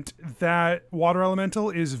moment, that water elemental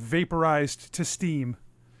is vaporized to steam.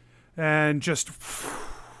 And just...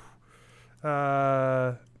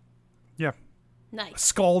 yeah. Nice.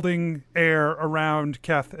 Scalding air around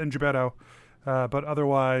Keth and Gebetto. But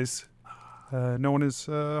otherwise, no one is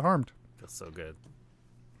harmed. Feels so good.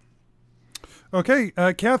 Okay,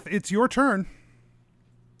 Keth, it's your turn.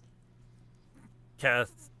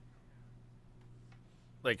 Keth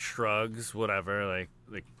like shrugs, whatever.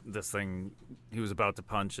 Like this thing he was about to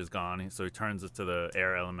punch is gone, so he turns it to the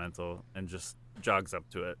air elemental and just jogs up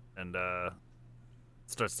to it and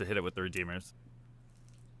starts to hit it with the Redeemers.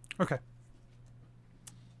 Okay.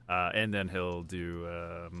 And then he'll do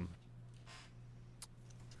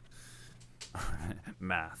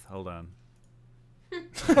math. Hold on.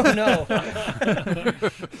 Oh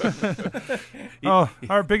no!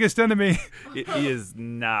 Our biggest enemy. He is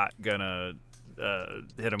not gonna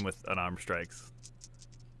hit him with unarmed strikes.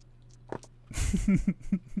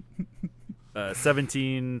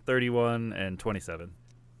 17, 31, and 27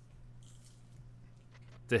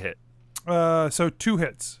 to hit. So 2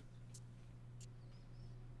 hits.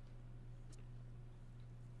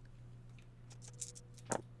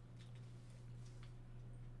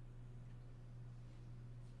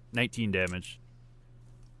 $19 damage.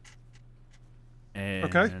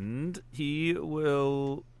 Okay. And he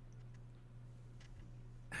will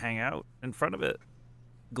hang out in front of it,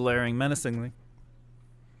 glaring menacingly.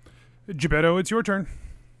 Gebetto, it's your turn.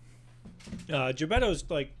 Gebetto's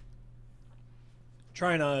like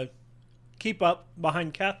trying to keep up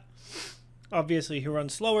behind Keth. Obviously, he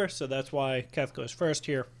runs slower, so that's why Keth goes first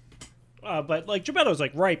here. But like Gebetto's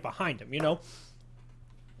like right behind him, you know,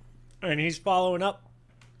 and he's following up.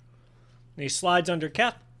 And he slides under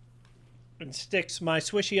Keth and sticks my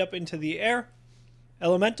swishy up into the air.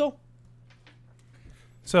 Elemental.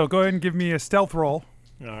 So go ahead and give me a stealth roll.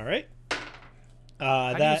 All right.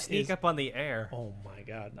 How do you That sneak is. up on the air? Oh my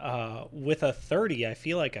god. With a 30, I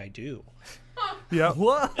feel like I do. Yeah.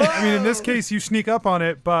 What? I mean, in this case, you sneak up on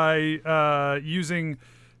it by using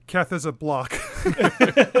Keth as a block.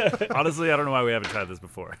 Honestly, I don't know why we haven't tried this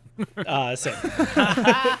before. Same.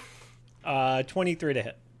 23 to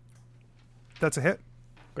hit. That's a hit.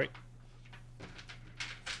 Great.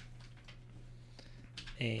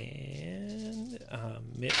 And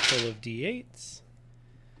mitt full of d8s.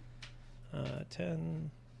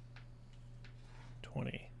 10,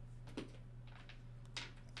 20,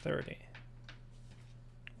 30,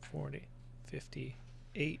 40, 50,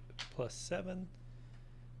 8 plus 7.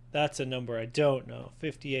 That's a number I don't know.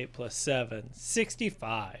 58 plus 7,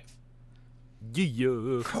 65.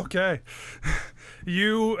 Yeah. Okay.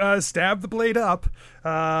 You stab the blade up,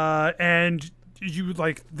 and you,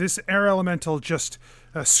 like, this air elemental just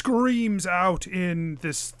screams out in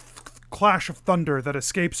this clash of thunder that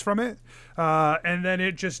escapes from it, and then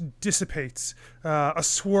it just dissipates, a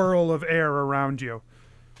swirl of air around you.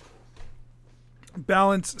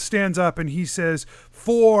 Balance stands up and he says,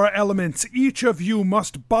 4 elements, each of you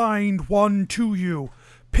must bind one to you.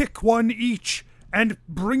 Pick one each and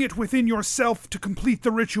bring it within yourself to complete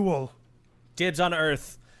the ritual. Dibs on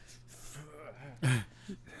Earth.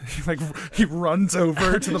 Like, he runs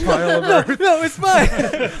over to the pile of earth. No, it's fine.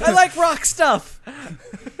 I like rock stuff.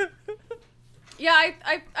 Yeah,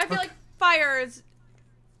 I feel like fire is.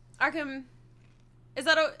 Arkham. Is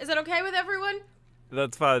that okay with everyone?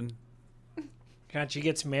 That's fun. God, she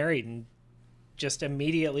gets married and just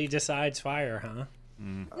immediately decides fire, huh?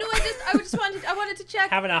 No, I wanted to check.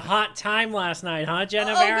 Having a hot time last night, huh,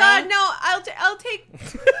 Jennifer? Oh God, no! I'll take.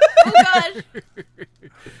 Oh gosh.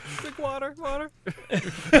 Drink water. A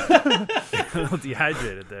little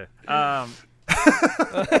dehydrated there.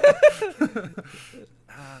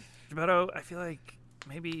 Gebetto, I feel like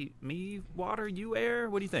maybe me water, you air.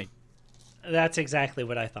 What do you think? That's exactly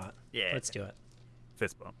what I thought. Yeah. Let's do it.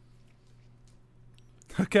 Fist bump.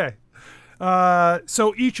 Okay.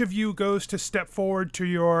 So each of you goes to step forward to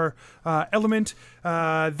your element.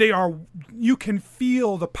 You can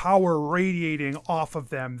feel the power radiating off of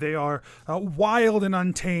them. They are wild and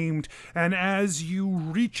untamed. And as you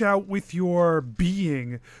reach out with your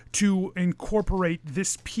being to incorporate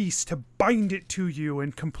this piece, to bind it to you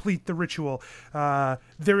and complete the ritual,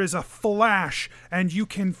 there is a flash, and you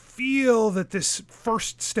can feel that this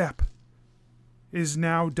first step is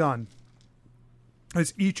now done,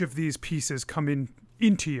 as each of these pieces come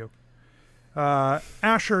into you.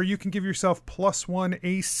 Asher, you can give yourself +1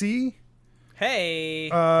 AC. Hey.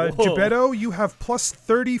 Whoa. Gebetto, you have plus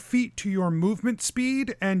 30 feet to your movement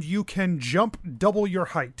speed, and you can jump double your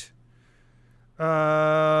height. The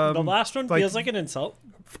last one like- feels like an insult.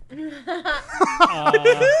 Can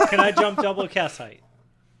I jump double Keth's height?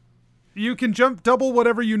 You can jump double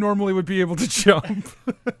whatever you normally would be able to jump.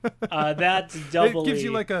 That's doubly gives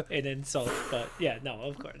you like an insult, but yeah, no,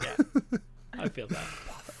 of course, yeah. I feel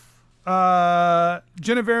that.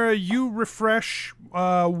 Genevera, you refresh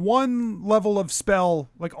 1 level of spell,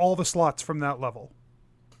 like all the slots from that level.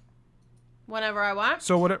 Whenever I want.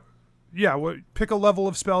 So pick a level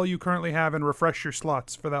of spell you currently have and refresh your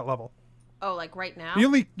slots for that level. Oh, like right now?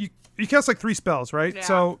 You cast like 3 spells, right? Yeah.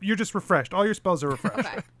 So you're just refreshed. All your spells are refreshed.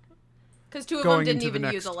 Okay. Because 2 of Going them didn't into the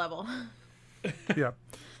even use next. a level. Yeah.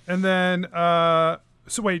 And then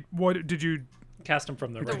so wait, what did you Cast them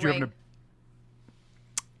from the The ring. you have ring. an-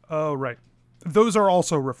 Oh, right. Those are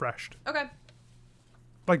also refreshed. Okay.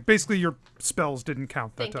 Like basically your spells didn't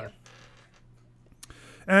count that Thank time. you.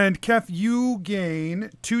 And Kef, you gain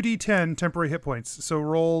 2d10 temporary hit points. So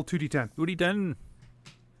roll 2d10. Booty done.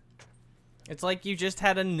 It's like you just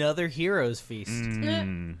had another hero's feast.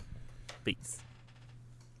 Beats.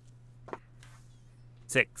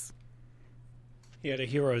 6. He had a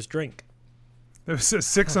hero's drink. There's a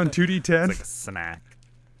 6 on 2d10. Like a snack.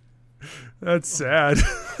 That's sad.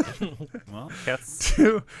 Well, cats.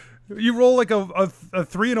 You roll like a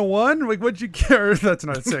 3 and a 1? Like what'd you get? That's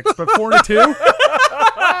not a 6, but 4 and a 2?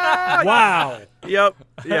 Wow. Yep.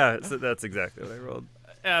 Yeah, so that's exactly what I rolled.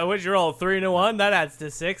 What'd you roll? 3 and a 1? That adds to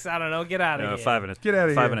 6. I don't know. Get out of No, here. 5 and a Get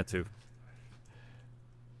outta 5 here. and a 2.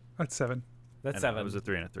 That's 7. That's I know, 7. It was a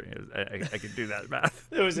 3 and a 3. I could do that math.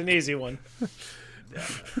 It was an easy one.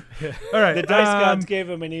 All right. The dice gods gave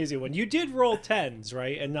him an easy one. You did roll 10s,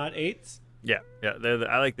 right? And not 8s? Yeah.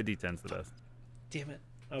 I like the D10s the best. Damn it.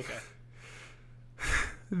 Okay.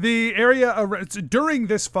 The area during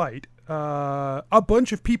this fight, a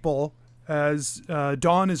bunch of people, as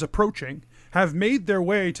dawn is approaching, have made their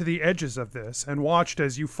way to the edges of this and watched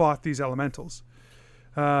as you fought these elementals.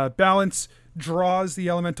 Balance draws the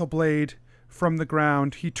elemental blade from the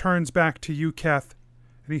ground. He turns back to you, Keth,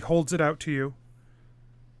 and he holds it out to you.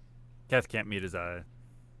 Keth can't meet his eye,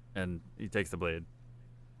 and he takes the blade.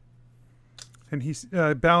 And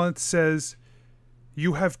Balance says,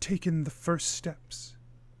 "You have taken the first steps.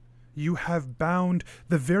 You have bound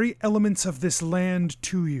the very elements of this land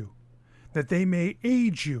to you, that they may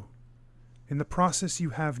aid you in the process you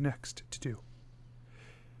have next to do.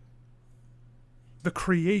 The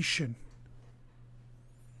creation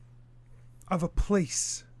of a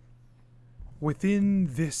place within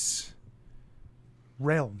this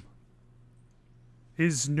realm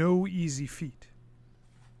is no easy feat.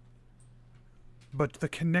 But the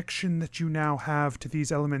connection that you now have to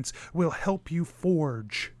these elements will help you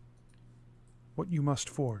forge what you must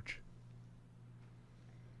forge.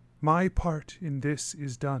 My part in this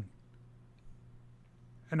is done,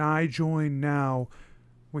 and I join now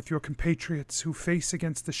with your compatriots who face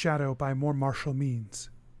against the shadow by more martial means.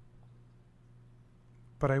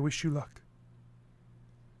 But I wish you luck.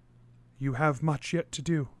 You have much yet to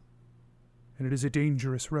do, and it is a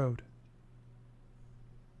dangerous road."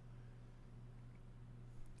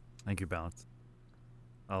 Thank you, Balance.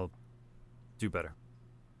 I'll do better.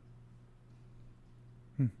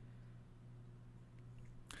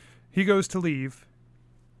 He goes to leave.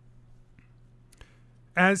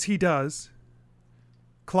 As he does,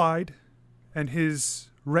 Clyde and his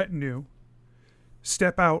retinue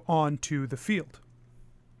step out onto the field.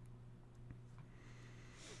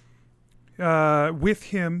 With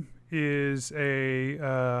him is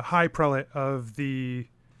a high prelate of the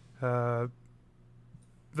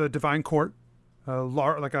Divine Court,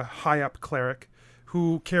 like a high-up cleric,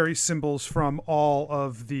 who carries symbols from all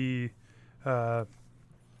of the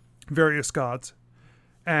various gods,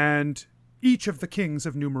 and each of the kings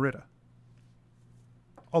of New Merida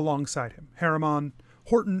alongside him. Haramon,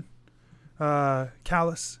 Horton,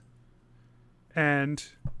 Callus, and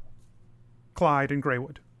Clyde and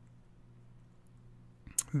Greywood.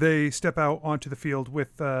 They step out onto the field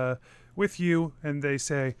with you, and they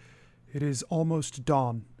say, "It is almost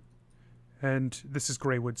dawn." And this is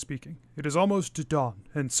Greywood speaking. "It is almost dawn,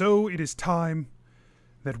 and so it is time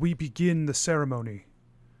that we begin the ceremony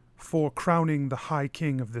for crowning the High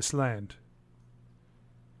King of this land.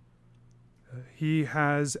 He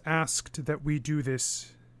has asked that we do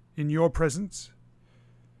this in your presence,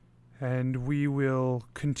 and we will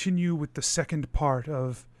continue with the second part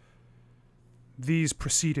of these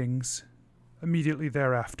proceedings immediately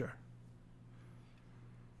thereafter.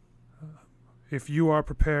 If you are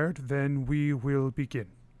prepared, then we will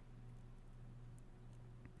begin."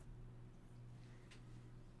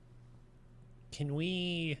 Can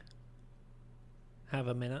we have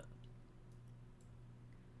a minute?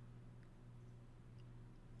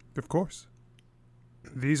 Of course.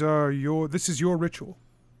 This is your ritual.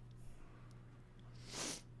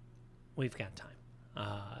 We've got time.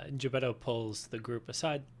 Gebetto pulls the group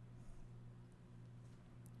aside.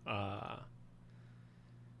 I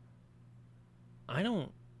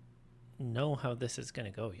don't know how this is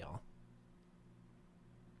going to go, y'all.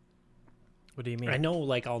 What do you mean? I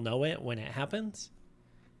know, I'll know it when it happens.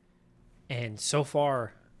 And so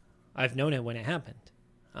far, I've known it when it happened.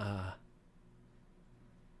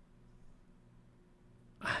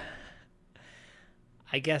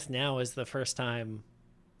 I guess now is the first time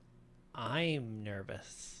I'm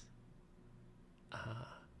nervous.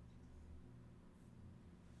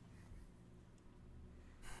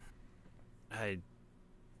 I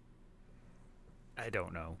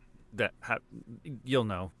don't know. You'll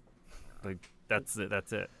know. Like that's it. I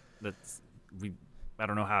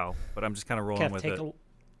don't know how, but I'm just kind of rolling Kev, with take it.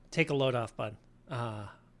 take a load off, bud.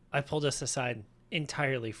 I pulled us aside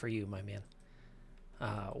entirely for you, my man.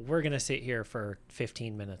 We're gonna sit here for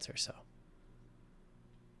 15 minutes or so.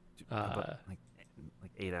 But like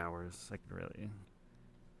 8 hours. I could really.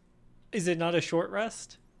 Is it not a short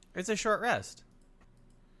rest? It's a short rest.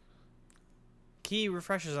 Key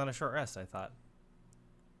refreshes on a short rest, I thought.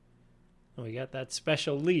 We got that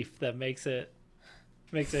special leaf that makes a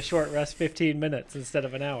short rest 15 minutes instead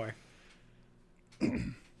of an hour.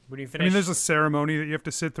 When you I finish, mean, there's a ceremony that you have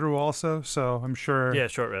to sit through also, so I'm sure. Yeah,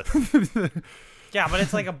 short rest. yeah, but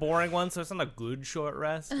it's like a boring one, so it's not a good short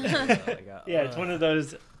rest. Yeah, it's one of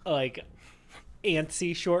those like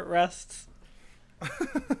antsy short rests.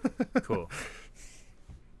 Cool.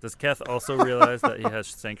 Does Keth also realize that he has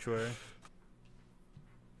sanctuary?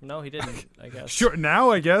 No, he didn't. I guess. Sure. Now,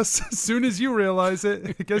 I guess, as soon as you realize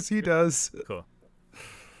it, I guess he does. Cool.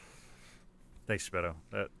 Thanks, Spedo.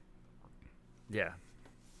 Yeah.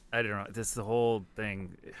 I don't know. This the whole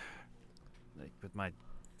thing, like with my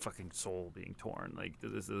fucking soul being torn. Like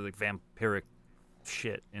this is like vampiric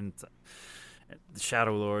shit, and the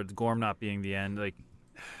Shadow Lords, Gorm not being the end. Like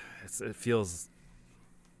it feels,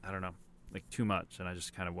 I don't know, like too much, and I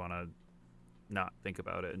just kind of want to not think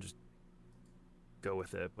about it and just go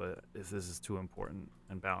with it. But if this is too important,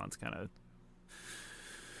 and balance kind of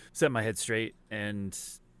set my head straight, and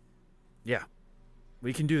yeah,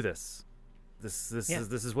 we can do this. This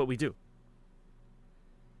is what we do.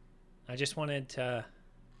 I just wanted to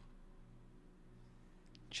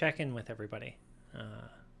check in with everybody.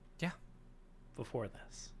 Yeah. Before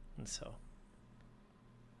this, and so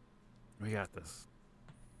We got this.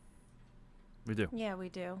 We do. Yeah, we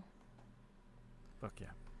do. Fuck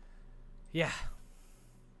yeah. Yeah.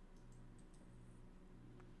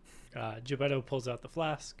 Gebetto pulls out the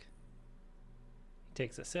flask. He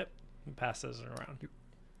takes a sip and passes it around.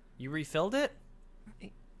 You refilled it?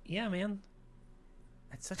 Yeah, man.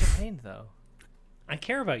 It's such a pain, though. I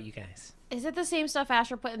care about you guys. Is it the same stuff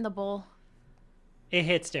Asher put in the bowl? It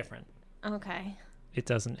hits different. Okay. It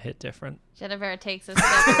doesn't hit different. Genevera takes a sip.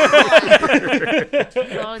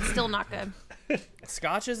 Well, it's still not good.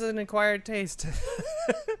 Scotch is an acquired taste.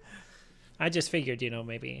 I just figured,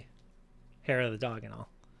 maybe hair of the dog and all.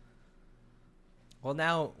 Well,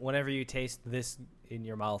 now, whenever you taste this in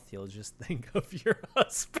your mouth, you'll just think of your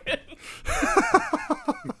husband.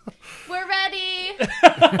 We're ready.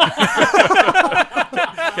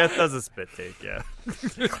 Keth does a spit take, yeah.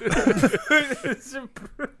 It's so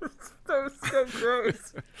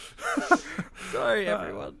gross. Sorry,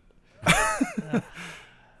 everyone.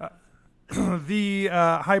 The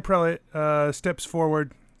High Prelate steps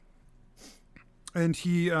forward, and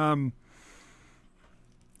he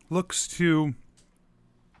looks to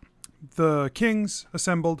the kings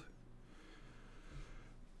assembled,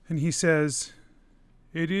 and he says,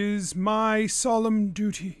 "It is my solemn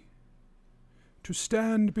duty to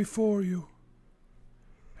stand before you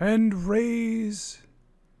and raise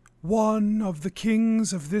one of the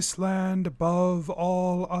kings of this land above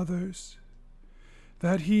all others,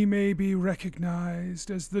 that he may be recognized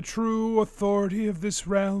as the true authority of this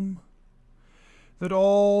realm, that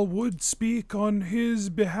all would speak on his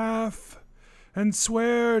behalf and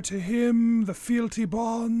swear to him the fealty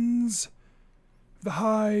bonds of the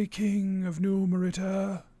High King of New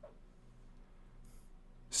Merita.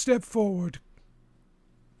 Step forward,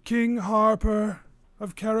 King Harper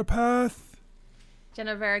of Carapath."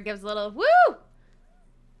 Genevera gives a little woo.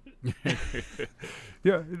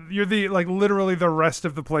 Yeah, you're literally the rest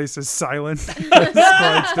of the place is silent.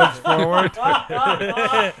 Clyde steps forward.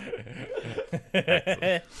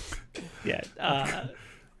 Yeah.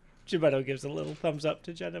 Gebetto gives a little thumbs up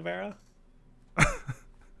to Genevera.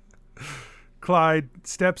 Clyde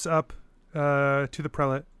steps up to the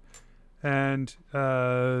prelate and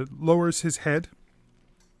lowers his head.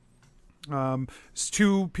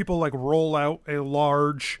 Two people roll out a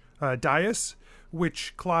large dais,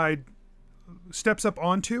 which Clyde steps up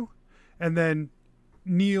onto and then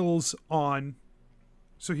kneels on.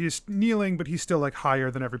 So he's kneeling, but he's still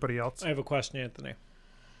higher than everybody else. I have a question, Anthony.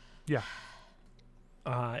 Yeah.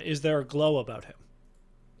 Is there a glow about him?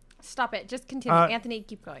 Stop it. Just continue. Anthony,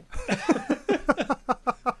 keep going.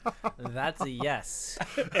 That's a yes.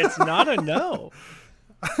 It's not a no.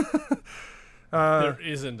 There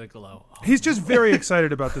isn't a glow. He's just very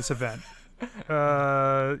excited about this event.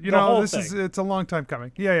 whole it's a long time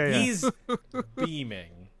coming. Yeah. He's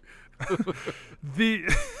beaming. The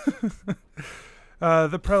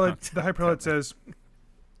the high prelate says,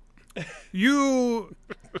 "You."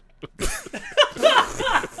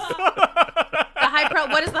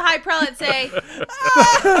 What does the high prelate say?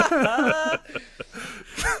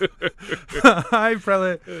 High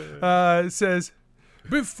prelate says,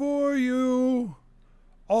 "Before you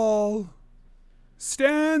all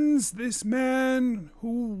stands this man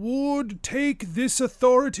who would take this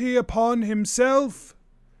authority upon himself,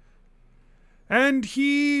 and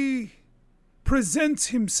he presents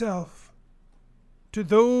himself to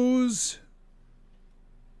those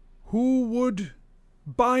who would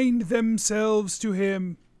bind themselves to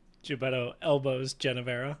him." Geppetto elbows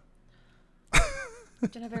Genevera.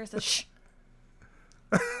 Genevera says, "Shh."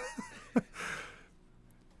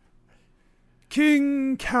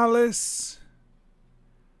 King Callus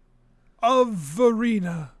of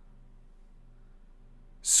Verena,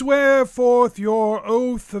 swear forth your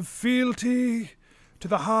oath of fealty to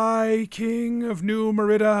the High King of New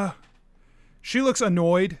Merida. She looks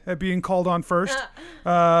annoyed at being called on first.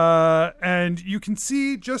 And you can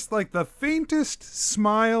see just like the faintest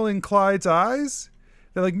smile in Clyde's eyes.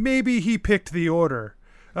 That like maybe he picked the order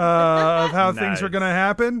of how things were going to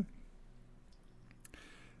happen.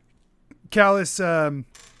 Callus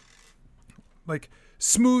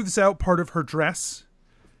smooths out part of her dress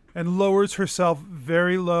and lowers herself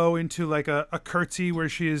very low into like a curtsy where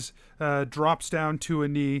she drops down to a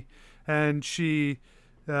knee, and she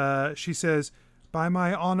says, "By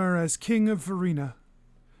my honor as King of Verena,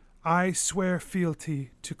 I swear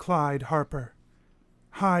fealty to Clyde Harper,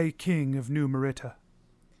 High King of New Merida."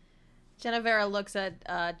 Genevera looks at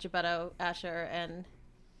Geppetto, Asher, and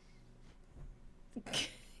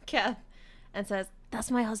Kath and says,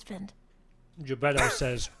 "That's my husband." Geppetto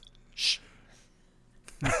says, "Shh."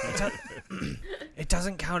 It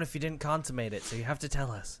doesn't count if you didn't consummate it, so you have to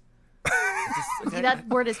tell us. See, that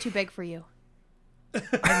word is too big for you.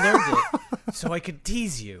 I learned it so I could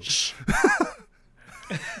tease you.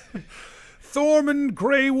 Thormund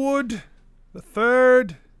Greywood the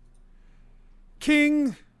Third,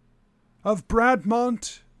 King of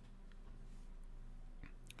Bradmont,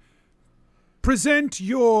 present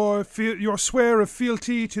your swear of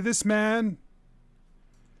fealty to this man."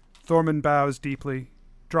 Thormund bows deeply,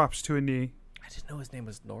 drops to a knee. I didn't know his name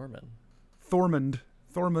was Norman. Thormund.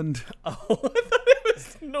 Oh, I thought it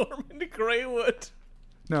was Norman Greywood.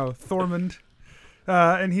 No, Thormund.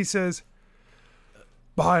 And he says,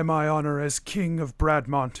 "By my honor as King of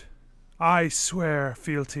Bradmont, I swear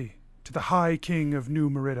fealty to the High King of New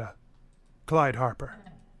Merida, Clyde Harper."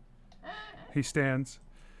 He stands.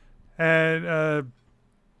 And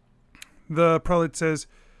the prelate says,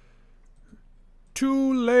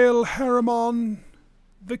 "To Lael Haramon,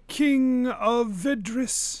 the King of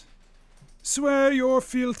Vedris, swear your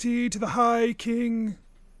fealty to the High King."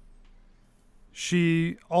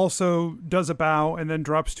 She also does a bow and then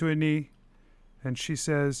drops to a knee, and she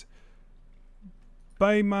says,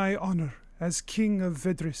 "By my honor as King of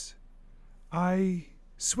Vedris, I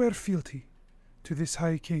swear fealty to this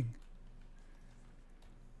High King."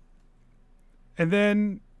 And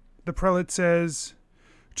then the prelate says,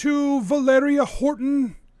 "To Valeria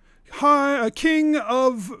Horton, King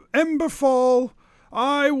of Emberfall,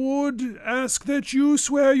 I would ask that you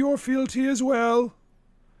swear your fealty as well."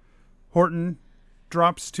 Horton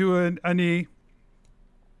drops to a knee,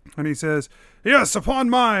 and he says, "Yes, upon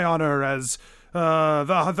my honor as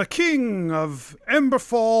the King of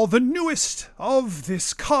Emberfall, the newest of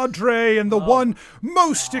this cadre and the one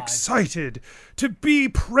most excited to be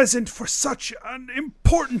present for such an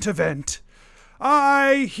important event,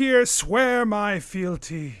 I here swear my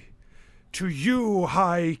fealty to you,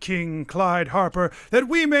 High King Clyde Harper, that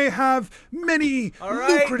we may have many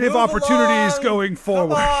lucrative opportunities going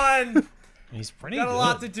forward." Come on! He's pretty Got good. a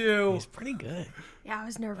lot to do. He's pretty good. Yeah, I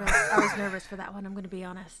was nervous. I was nervous for that one, I'm going to be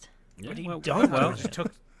honest. What are you well, doing? well, with it?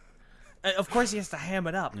 took. Of course, he has to ham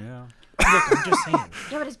it up. Yeah. Look, I'm just saying.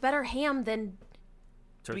 Yeah, but it's better ham than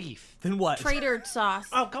Beef. Then what? traitor sauce.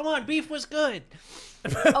 Oh, come on. Beef was good.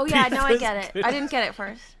 Oh, yeah, now I get it. I didn't get it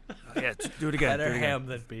first. Yeah, do it again. Better do it again. ham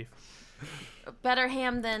than beef. Better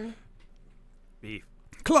ham than... Beef.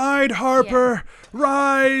 Clyde Harper,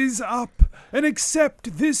 rise up and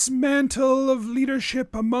accept this mantle of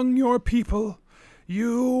leadership among your people.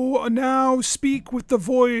 You now speak with the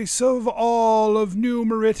voice of all of New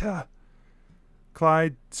Merida.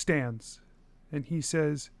 Clyde stands, and he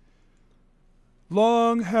says,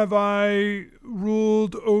 "Long have I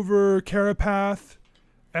ruled over Carapath,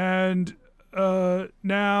 and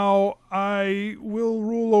now I will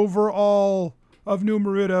rule rule over all of New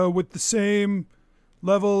Merida with the same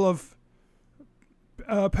level of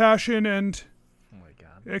passion and Oh my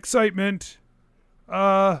god. excitement.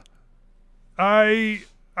 I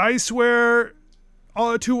swear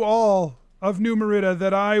to all of New Merida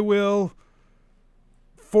that I will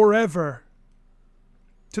forever,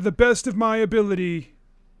 to the best of my ability,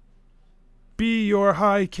 be your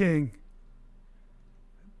High King.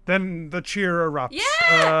 Then the cheer erupts.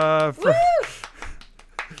 Yeah!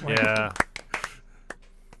 Yeah.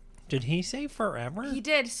 Did he say forever? He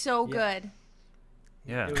did so good.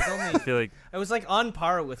 Yeah. It was I only. feel like It was like on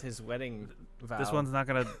par with his wedding vow. this one's not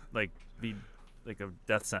gonna like be like a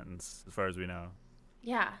death sentence as far as we know.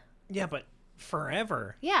 Yeah. Yeah, but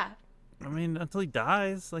forever. Yeah. I mean, until he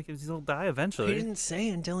dies, like he'll die He eventually. didn't say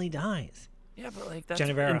until he dies. Yeah, but like that's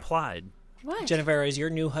Genevera. implied. What? Jennifer, is your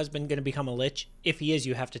new husband going to become a lich? If he is,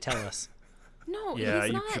 you have to tell us. No, Yeah, he's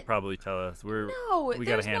you not. should probably tell us. No, we gotta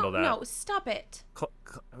there's handle that. No, stop it.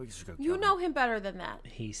 We should go You kill know him. him better than that.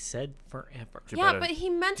 He said forever. You Yeah, better- but he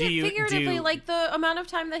meant Do it you- do figuratively, you- like the amount of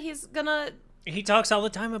time that he's gonna. He talks all the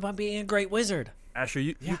time about being a great wizard. Asher,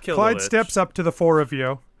 you killed Clyde the lich. steps up to the four of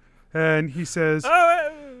you, and he says,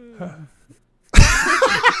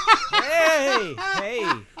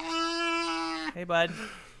 Hey, bud.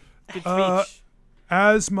 Good speech.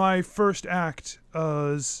 as my first act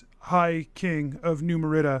as High King of New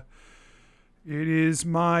Merida, it is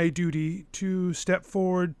my duty to step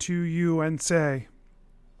forward to you and say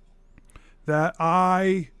that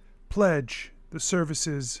I pledge the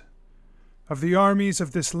services of the armies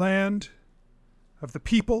of this land, of the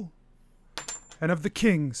people, and of the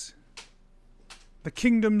kings. The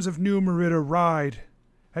kingdoms of New Merida ride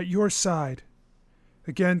at your side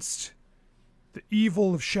against the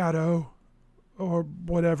evil of shadow or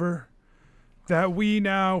whatever that we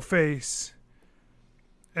now face.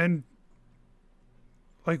 And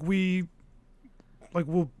we'll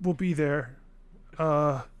be there.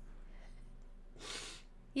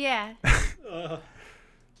 Yeah.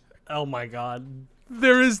 Oh my god.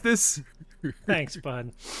 There is this Thanks,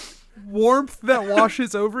 bud. warmth that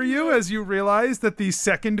washes over you as you realize that the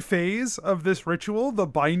second phase of this ritual, the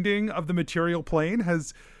binding of the material plane,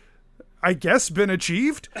 has, I guess, been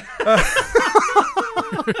achieved.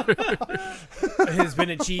 Has been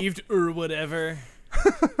achieved or whatever.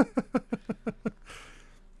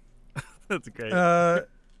 That's great.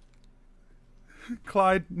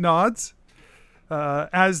 Clyde nods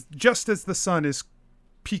as the sun is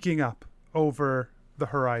peeking up over the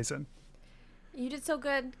horizon. You did so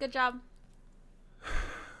good. Good job.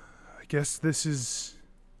 I guess this is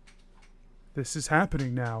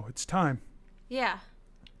happening now. It's time. Yeah.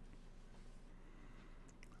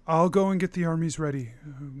 I'll go and get the armies ready.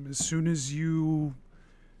 As soon as you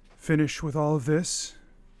finish with all of this,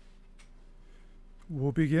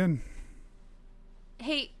 we'll begin.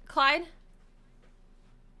 Hey, Clyde,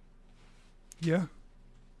 Yeah?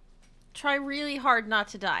 try really hard not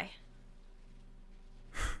to die.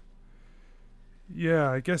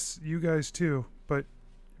 Yeah, I guess you guys too. But,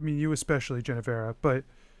 I mean, you especially, Genevera.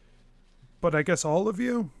 But I guess all of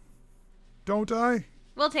you? Don't die?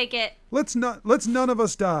 We'll take it. Let's none of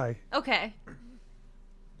us die. Okay.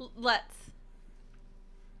 Let's.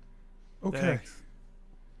 Okay. Thanks.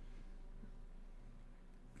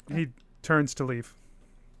 He turns to leave.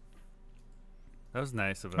 That was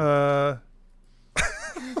nice of him.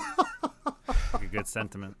 Like a good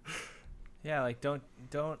sentiment. Yeah, like don't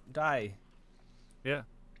die. Yeah.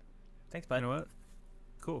 Thanks, bud. You know what?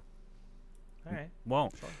 Cool. All right.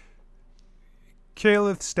 Won't.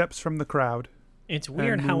 Caleth steps from the crowd. It's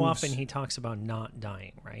weird how moves. often he talks about not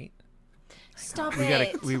dying, right? Stop We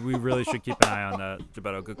it. gotta. We really should keep an eye on that,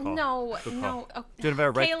 Gebetto. Good call. No, Good no. call. Oh.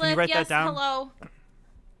 Genevera, can you Caleb, write yes, that down? hello.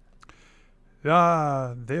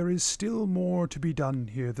 There is still more to be done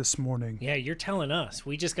here this morning. Yeah, you're telling us.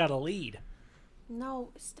 We just got a lead. No,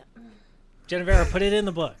 stop. Genevera, put it in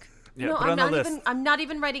the book. Yeah, no, put it I'm on not the list. even. I'm not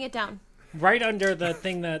even writing it down. Right under the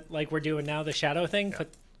thing that like we're doing now, the shadow thing. Put,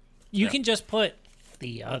 you can just put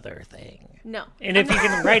the other thing. No. And if you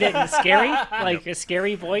can write it in scary, like a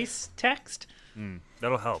scary voice text,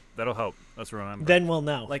 That'll help. That'll help. Let's remember. then we'll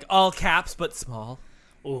know. Like all caps but small.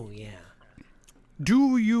 oh yeah.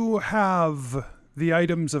 Do you have the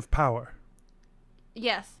items of power?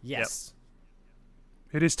 Yes. Yes.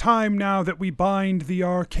 It is time now that we bind the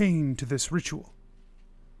arcane to this ritual.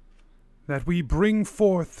 That we bring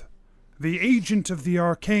forth the agent of the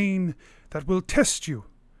arcane that will test you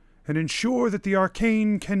and ensure that the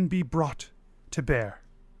arcane can be brought to bear.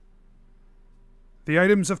 The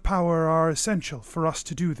items of power are essential for us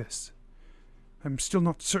to do this. I'm still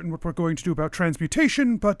not certain what we're going to do about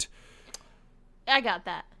transmutation, but I got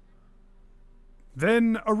that.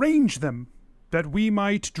 Then arrange them that we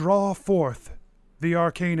might draw forth the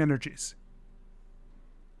arcane energies.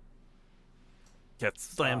 Cat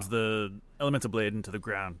slams the elemental blade into the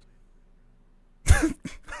ground.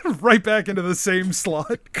 Right back into the same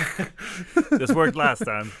slot. This worked last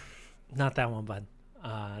time. Not that one, bud.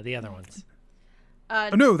 The other ones.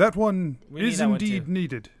 No, that one We need is that one indeed too.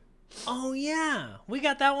 needed. Oh yeah, we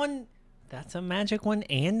got that one. That's a magic one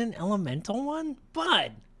and an elemental one,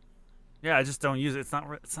 bud. Yeah, I just don't use it. It's not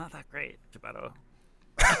that great, Geppetto.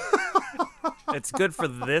 It's good for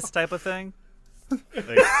this type of thing.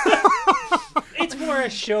 Like, It's more a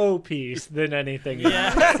showpiece than anything.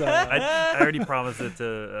 Yeah. else, so. I already promised it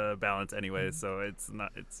to balance anyway, so it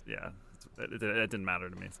didn't matter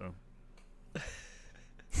to me. So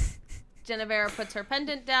Genevera puts her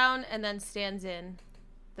pendant down and then stands in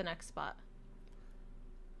the next spot.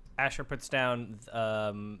 Asher puts down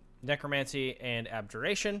necromancy and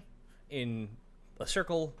abjuration in a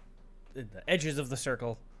circle, in the edges of the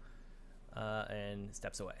circle, and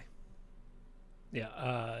steps away.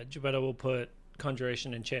 Yeah, Geppetto will put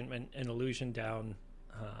conjuration, enchantment, and illusion down.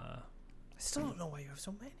 I still don't know why you have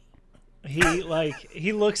so many.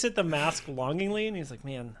 He looks at the mask longingly and he's like,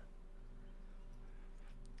 "Man,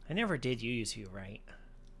 I never did use you right."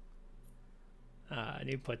 And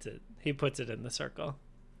he puts it in the circle.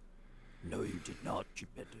 no, you did not,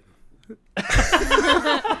 Geppetto.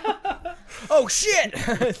 Oh shit!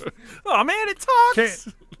 Oh man, it talks.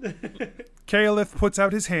 Kaelith puts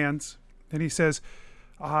out his hands and he says,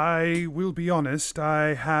 I will be honest,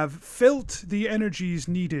 I have felt the energies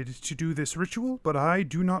needed to do this ritual, but I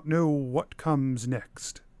do not know what comes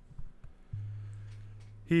next.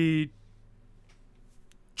 He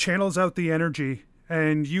channels out the energy,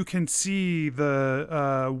 and you can see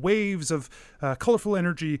the waves of colorful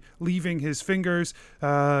energy leaving his fingers,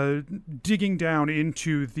 digging down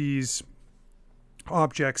into these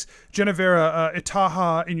objects. Genevera,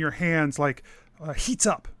 Itaha in your hands, heats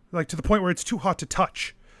up, to the point where it's too hot to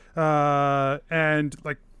touch. And,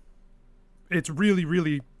 it's really,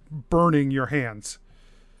 really burning your hands.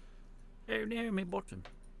 Hey, near me bottom.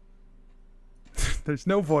 There's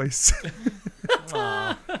no voice.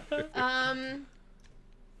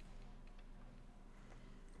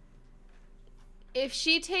 If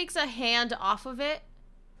she takes a hand off of it,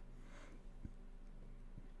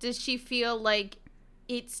 does she feel like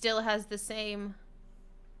it still has the same...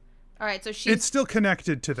 All right, so It's still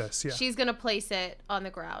connected to this, yeah. she's going to place it on the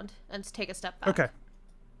ground and take a step back. Okay.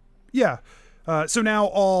 Yeah. So now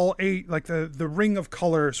all 8, the ring of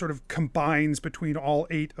color sort of combines between all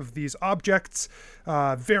 8 of these objects,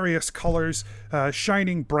 various colors,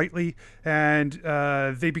 shining brightly, and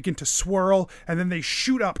they begin to swirl, and then they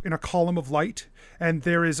shoot up in a column of light, and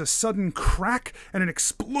there is a sudden crack and an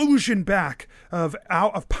explosion back of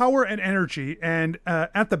power and energy, and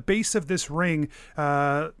at the base of this ring,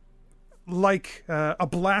 like a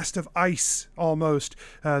blast of ice almost,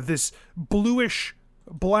 this bluish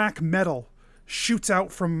black metal shoots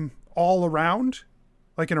out from all around,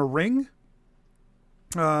 like in a ring,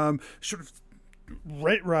 sort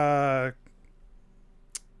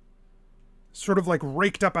of like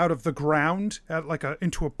raked up out of the ground at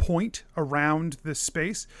into a point around this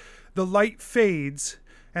space. The light fades,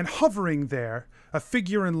 and hovering there, a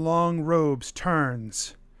figure in long robes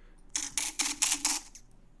turns.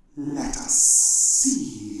 Let us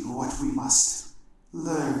see what we must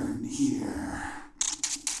learn here.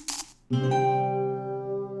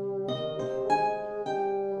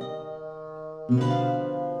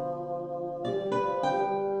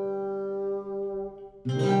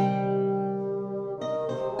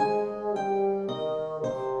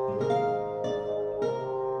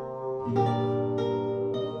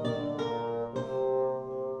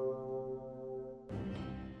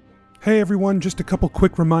 Hey everyone, just a couple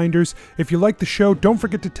quick reminders. If you like the show, don't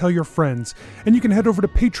forget to tell your friends. And you can head over to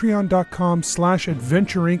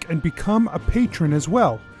patreon.com/adventureinc and become a patron as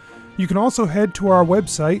well. You can also head to our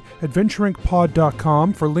website,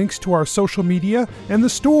 adventureincpod.com, for links to our social media and the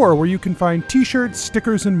store where you can find t-shirts,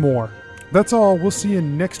 stickers, and more. That's all. We'll see you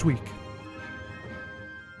next week.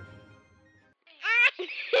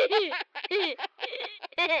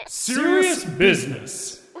 Serious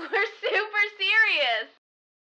business.